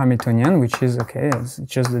a dual Hamiltonian, which is, okay, it's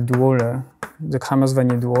just the dual, the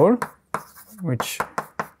Kramers-Vannier dual, which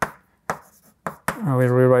I will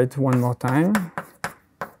rewrite one more time.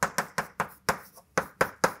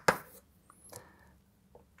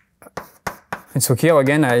 And so here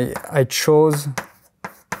again, I chose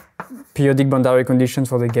periodic boundary conditions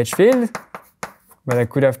for the gauge field, but I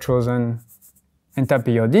could have chosen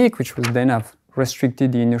antiperiodic, which would then have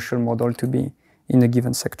restricted the initial model to be in a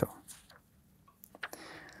given sector.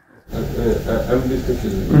 I'm a bit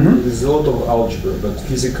confused. There's a lot of algebra, but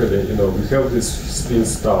physically, we have this spin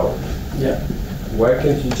star. Yeah. why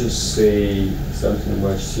can't you just say something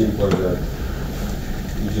much simpler that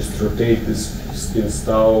you just rotate this spins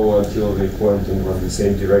tau until they point in the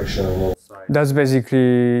same direction on all sides? That's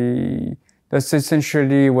basically, that's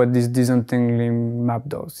essentially what this disentangling map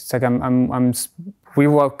does. It's like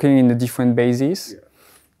we're working in a different basis,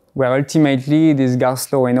 where ultimately this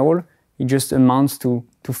Gar's law and all, it just amounts to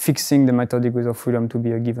fixing the matter degrees of freedom to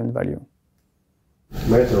be a given value.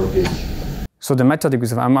 Matter or gauge? So the matter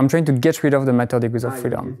degrees of, I'm trying to get rid of the matter degrees of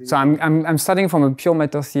freedom. So I'm starting from a pure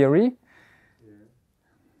matter theory.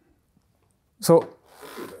 So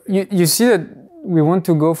you see that we want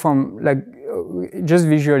to go from, like, just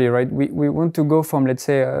visually, right? We want to go from, let's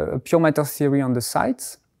say, a pure matter theory on the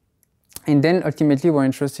sides, and then ultimately we're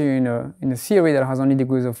interested in a theory that has only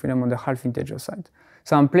degrees of freedom on the half integer side.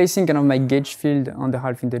 So I'm placing kind of my gauge field on the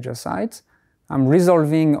half integer sides. I'm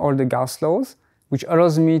resolving all the Gar's laws, which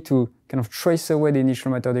allows me to kind of trace away the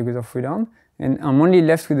initial matter degrees of freedom, and I'm only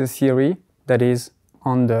left with a theory that is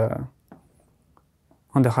on the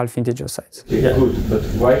half integer sides. Okay, good, but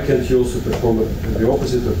why can't you also perform the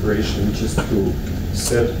opposite operation, which is to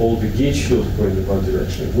set all the gauge field going in one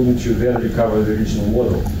direction? Wouldn't you then recover the original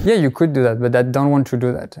model? Yeah, you could do that, but I don't want to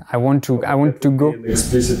do that. I want to go an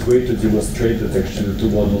explicit way to demonstrate that actually the two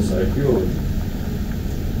models are equivalent.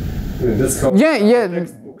 I mean, that's how. Yeah.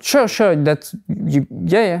 Sure. That's you.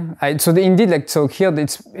 Yeah. Indeed, like, so here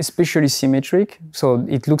it's especially symmetric. So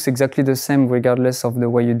it looks exactly the same regardless of the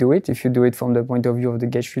way you do it. If you do it from the point of view of the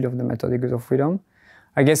gauge field of the matter degrees of freedom,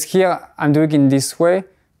 I guess here I'm doing it in this way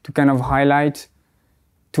to kind of highlight,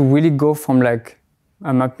 to really go from like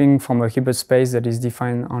a mapping from a Hilbert space that is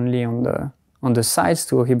defined only on the sides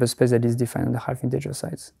to a Hilbert space that is defined on the half integer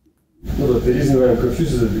sides. No, but the reason why I'm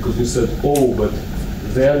confused is that because you said but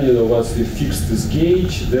then, once we fix this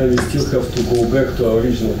gauge, then we still have to go back to our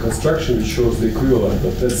original construction, which shows the equivalent,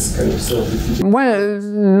 but that's kind of self-defeating. Well,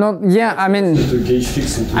 I mean, to gauge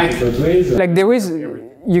fix in two different ways. Like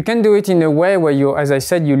you can do it in a way where you, as I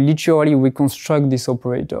said, you literally reconstruct this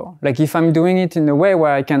operator. Like if I'm doing it in a way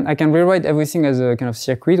where I can rewrite everything as a kind of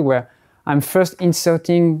circuit where I'm first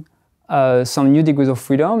inserting some new degrees of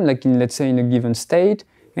freedom, like let's say in a given state,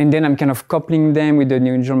 and then I'm kind of coupling them with the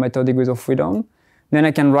original matter degrees of freedom. Then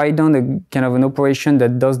I can write down a kind of an operation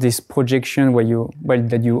that does this projection where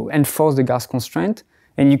that you enforce the Gar's constraint.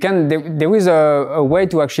 And you can, there is a way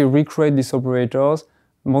to actually recreate these operators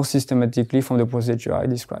more systematically from the procedure I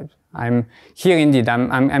described. I'm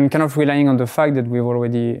kind of relying on the fact that we've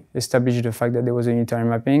already established the fact that there was a unitary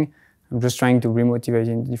mapping. I'm just trying to remotivate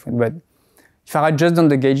in different, but if I had just done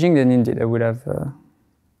the gauging, then indeed I would have,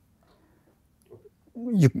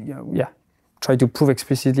 try to prove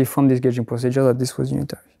explicitly from this gauging procedure that this was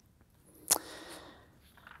unitary.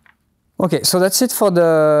 Okay, so that's it for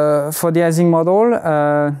the Ising model.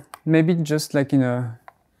 Maybe just like in a.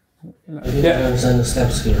 I didn't understand the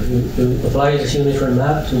steps here. You apply the symmetry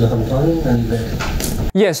map to the Hamiltonian and you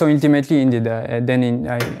get. Yeah, so ultimately, indeed,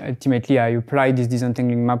 ultimately I apply this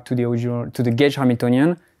disentangling map to the gauge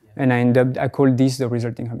Hamiltonian, and I call this the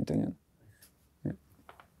resulting Hamiltonian.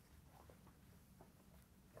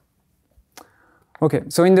 Okay,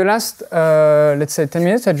 so in the last, let's say 10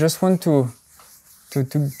 minutes, I just want to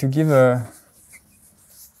give a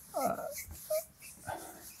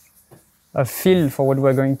feel for what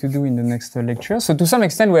we're going to do in the next lecture. So to some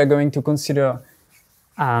extent, we are going to consider,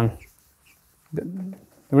 the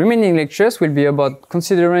remaining lectures will be about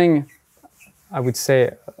considering, I would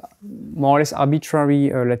say, more or less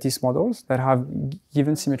arbitrary lattice models that have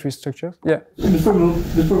given symmetry structures. Yeah. Before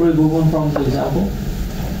we move on from the example,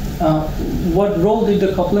 what role did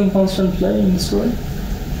the coupling constant play in the story?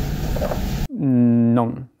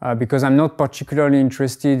 None, because I'm not particularly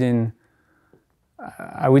interested in,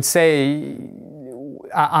 I would say,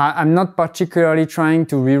 I'm not particularly trying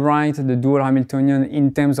to rewrite the dual Hamiltonian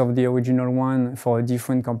in terms of the original one for a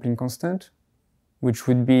different coupling constant, which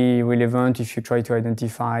would be relevant if you try to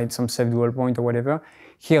identify some self-dual point or whatever.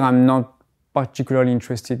 Here, I'm not particularly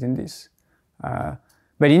interested in this.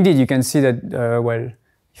 But indeed, you can see that,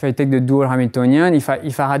 if I take the dual Hamiltonian, if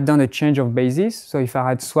I had done a change of basis, so if I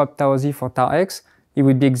had swapped tau z for tau x, it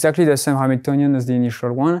would be exactly the same Hamiltonian as the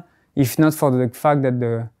initial one, if not for the fact that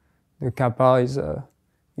the kappa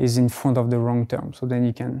is in front of the wrong term. So then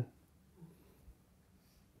you can.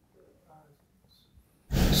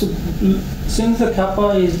 So since the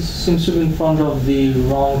kappa seems to be in front of the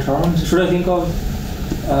wrong terms, should I think of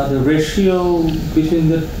the ratio between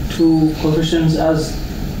the two coefficients as?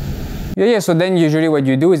 Yeah. So then usually what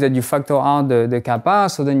you do is that you factor out the kappa.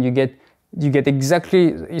 So then you get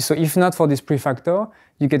exactly. So if not for this prefactor,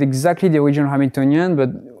 you get exactly the original Hamiltonian, but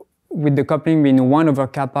with the coupling being 1 over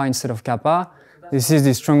kappa instead of kappa. This is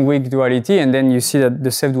the strong weak duality, and then you see that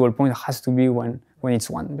the safe dual point has to be when it's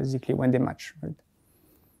 1, basically, when they match. Right?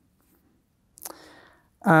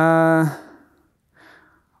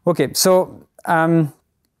 Okay, so I'm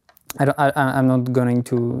not going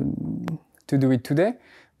to do it today,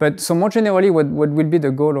 but so more generally, what will be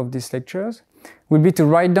the goal of these lectures will be to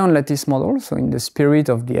write down lattice models. So in the spirit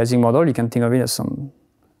of the Ising model, you can think of it as some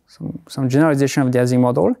generalization of the Ising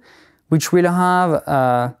model, which will have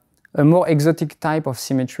a more exotic type of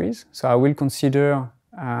symmetries. So I will consider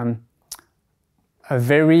a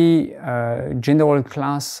very general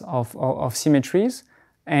class of symmetries,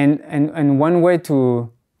 and one way to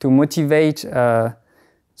motivate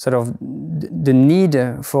sort of the need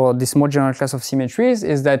for this more general class of symmetries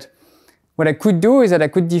is that what I could do is that I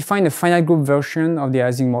could define a finite group version of the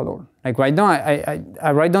Ising model. Like right now,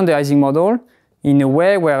 I write down the Ising model in a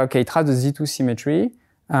way where, okay, it has a Z2 symmetry,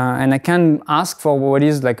 and I can ask for what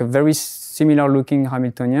is like a very similar looking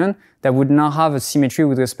Hamiltonian that would now have a symmetry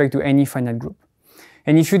with respect to any finite group.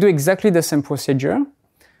 And if you do exactly the same procedure,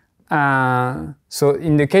 so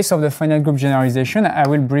in the case of the finite group generalization, I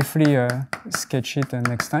will briefly sketch it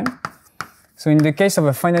next time. So in the case of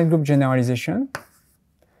a finite group generalization,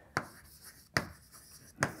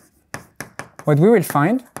 what we will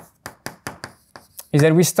find is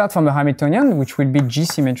that we start from a Hamiltonian, which will be G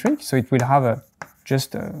symmetric. So it will have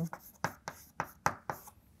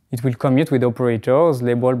it will commute with operators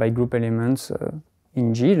labeled by group elements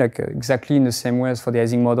in G, like exactly in the same way as for the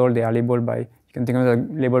Ising model, they are labeled by, you can think of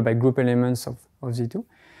them labeled by group elements of Z2.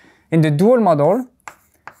 In the dual model,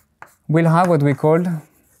 we'll have what we call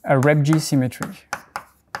a rep G symmetry.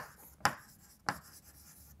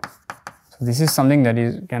 So this is something that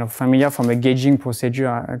is kind of familiar from a gauging procedure,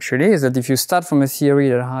 actually, is that if you start from a theory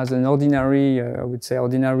that has an ordinary, I would say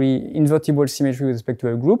ordinary invertible symmetry with respect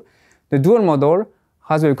to a group, the dual model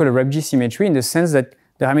has what we call a rep G symmetry in the sense that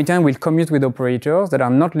the Hamiltonian will commute with operators that are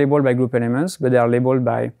not labeled by group elements, but they are labeled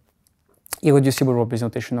by irreducible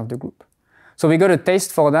representation of the group. So we got a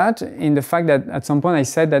taste for that in the fact that at some point I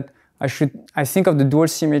said that I think of the dual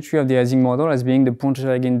symmetry of the Ising model as being the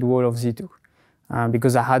Pontryagin dual of Z2.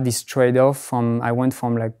 Because I had this trade-off I went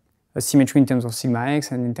from like a symmetry in terms of sigma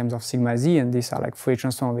x and in terms of sigma z, and these are like Fourier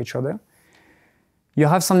transform of each other. You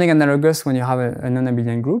have something analogous when you have a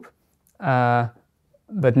non-abelian group.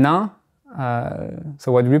 But now,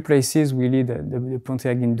 so what replaces really the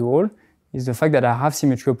Pontryagin dual is the fact that I have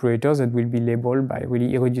symmetry operators that will be labeled by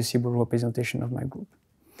really irreducible representation of my group.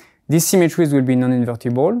 These symmetries will be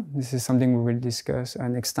non-invertible. This is something we will discuss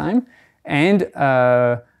next time. And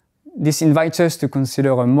this invites us to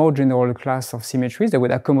consider a more general class of symmetries that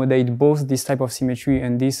would accommodate both this type of symmetry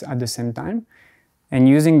and this at the same time. And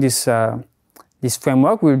using this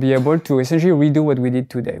framework, we'll be able to essentially redo what we did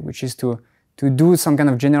today, which is to do some kind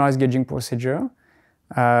of generalized gauging procedure,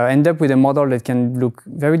 end up with a model that can look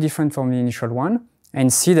very different from the initial one,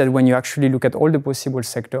 and see that when you actually look at all the possible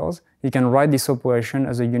sectors, you can write this operation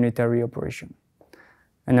as a unitary operation.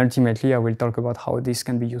 And ultimately, I will talk about how this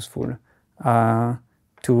can be useful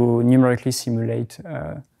to numerically simulate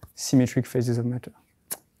symmetric phases of matter.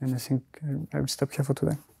 And I think I will stop here for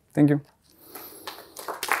today. Thank you.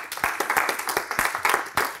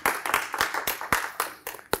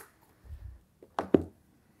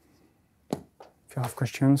 If you have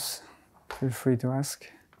questions, feel free to ask.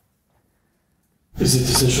 Is it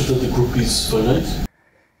essential that the group is finite?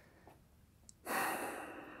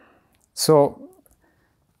 So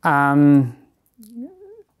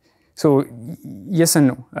yes and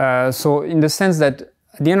no. So in the sense that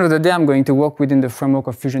at the end of the day, I'm going to work within the framework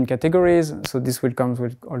of fusion categories. So this will come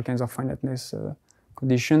with all kinds of finiteness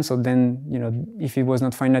conditions. So then, if it was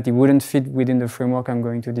not finite, it wouldn't fit within the framework I'm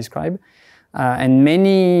going to describe. And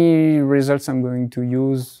many results I'm going to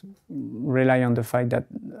use rely on the fact that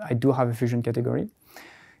I do have a fusion category.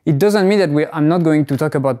 It doesn't mean that I'm not going to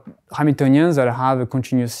talk about Hamiltonians that have a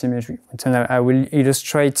continuous symmetry. And I will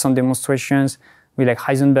illustrate some demonstrations with like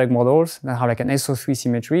Heisenberg models that have like an SO3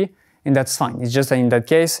 symmetry, and that's fine. It's just that in that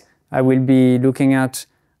case, I will be looking at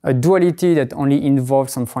a duality that only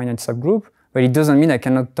involves some finite subgroup, but it doesn't mean I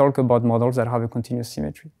cannot talk about models that have a continuous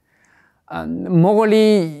symmetry.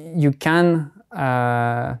 Morally, we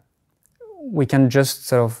can just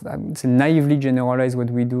sort of naively generalize what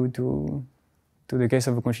we do to the case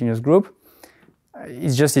of a continuous group.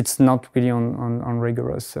 It's not really on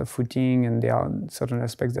rigorous footing, and there are certain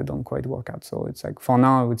aspects that don't quite work out. So it's like, for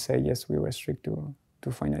now, I would say, yes, we restrict to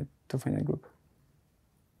finite group.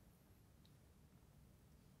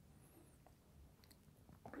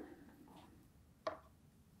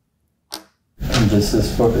 And that's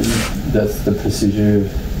the procedure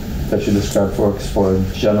that you described works for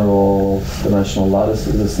general dimensional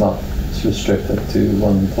lattices. It's not restricted to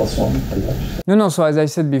 1 plus 1. No. So as I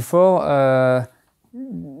said before,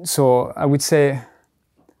 so I would say,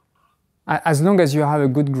 as long as you have a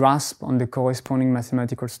good grasp on the corresponding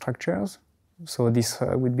mathematical structures, so this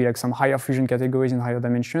would be like some higher fusion categories in higher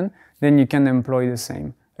dimension, then you can employ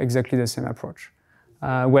exactly the same approach.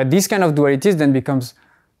 Where this kind of dualities then becomes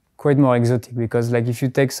quite more exotic, because like if you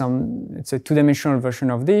take some, let's say, 2-dimensional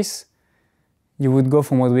version of this, you would go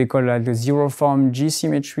from what we call like the 0-form G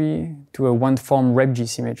symmetry to a 1-form rep G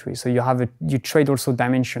symmetry. So you trade also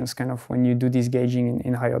dimensions kind of when you do this gauging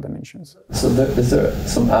in higher dimensions. So is there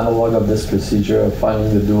some analog of this procedure of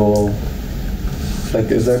finding the dual? Like,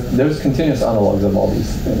 there's continuous analogs of all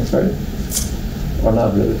these things, right? Or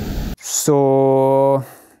not really? So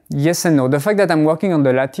yes and no. The fact that I'm working on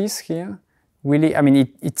the lattice here, really, I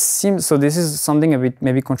mean, it seems, so this is something a bit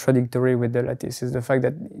maybe contradictory with the lattice, is the fact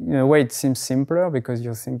that in a way it seems simpler because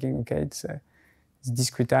you're thinking, okay, it's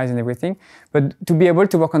discretized and everything. But to be able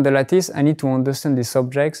to work on the lattice, I need to understand these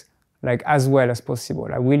objects like as well as possible.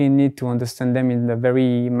 I really need to understand them in a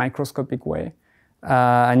very microscopic way.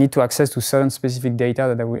 I need to access to certain specific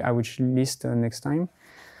data that I will list next time.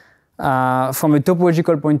 From a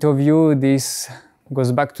topological point of view, this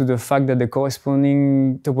goes back to the fact that the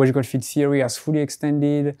corresponding topological field theory has fully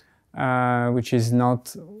extended, which is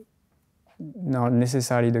not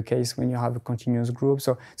necessarily the case when you have a continuous group.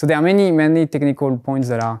 So there are many technical points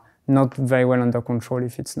that are not very well under control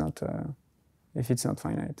if it's not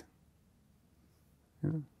finite.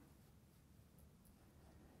 Yeah.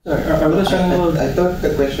 I thought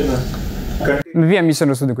the question was... Maybe I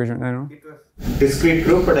misunderstood the question, I don't know. It was discrete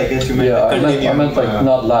group, but I guess you meant I meant like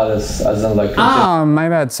not lattice, as in like... my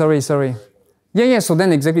bad, sorry. Yeah, so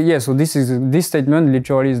then exactly, yeah, so this statement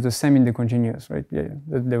literally is the same in the continuous, right? Yeah,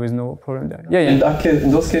 there is no problem there. Yeah. In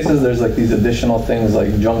those cases, there's like these additional things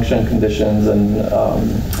like junction conditions, and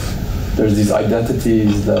there's these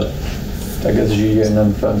identities that I guess G and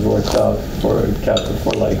M friends worked out for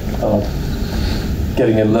like,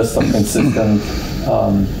 getting a list of consistent,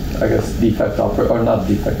 I guess, defect or not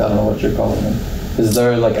defect, I don't know what you're calling them. Is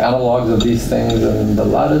there like analogs of these things in the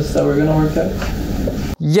lattice that we're going to work at?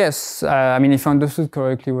 Yes, I mean, if I understood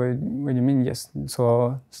correctly what you mean, yes.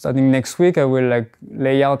 So starting next week, I will like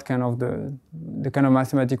lay out kind of the kind of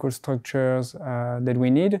mathematical structures that we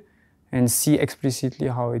need and see explicitly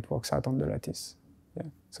how it works out on the lattice. Yeah.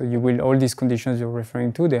 So you will, all these conditions you're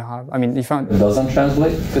referring to, they have, I mean, if I... It doesn't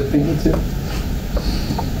translate between the two?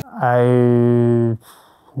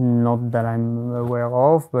 Not that I'm aware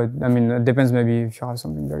of, but I mean, it depends maybe if you have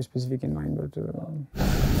something very specific in mind, but...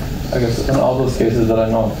 I guess in all those cases that I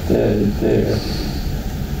know,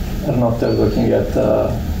 I don't know if they're looking at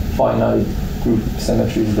finite group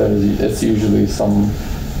symmetries, it's usually some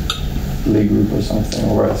Lie group or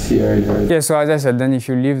something, whereas here... Yeah, so as I said, then if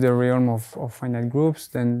you leave the realm of finite groups,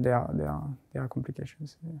 then there are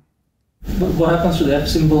complications. Yeah. But what happens to the F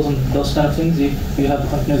symbols and those kind of things? If you have a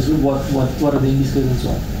continuous group, what are the indices and so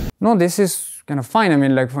on? No, this is kind of fine. I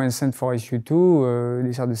mean, like for instance, for SU2,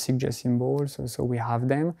 these are the SIGJ symbols, so we have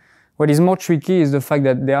them. What is more tricky is the fact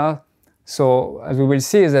that they are, so as we will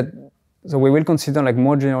see is that, so we will consider like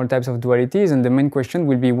more general types of dualities, and the main question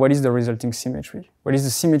will be, what is the resulting symmetry? What is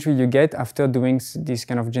the symmetry you get after doing this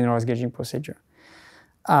kind of generalized gauging procedure?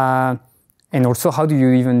 And also, how do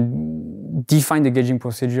you even define the gauging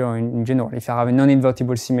procedure in general? If I have a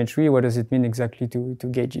non-invertible symmetry, what does it mean exactly to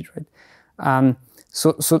gauge it, right?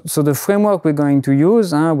 So the framework we're going to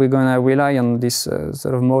use, we're going to rely on this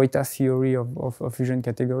sort of Morita theory of fusion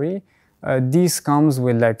category. This comes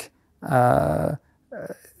with like,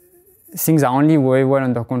 things are only very well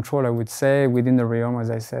under control, I would say, within the realm, as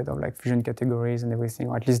I said, of like fusion categories and everything,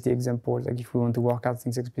 or at least the examples, like if we want to work out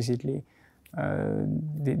things explicitly.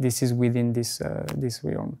 This is within this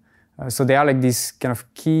realm. So there are like these kind of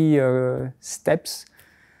key steps,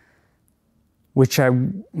 which I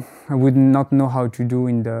would not know how to do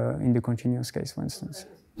in the continuous case, for instance.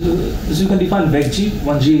 So you can define vec-G,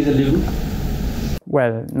 1G is a Lie group?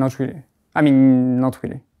 Well, not really. I mean, not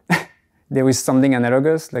really. There is something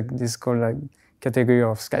analogous, like this called like category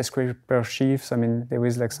of skyscraper sheaves. I mean, there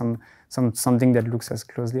is like something that looks as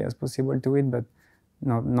closely as possible to it, but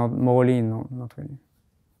not morally, no, not really.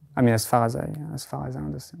 I mean, as far as I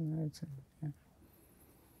understand, I'd say, yeah.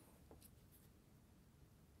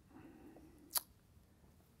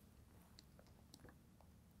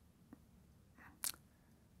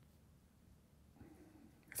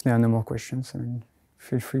 If there are no more questions, I mean,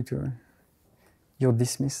 feel free to. You're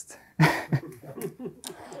dismissed.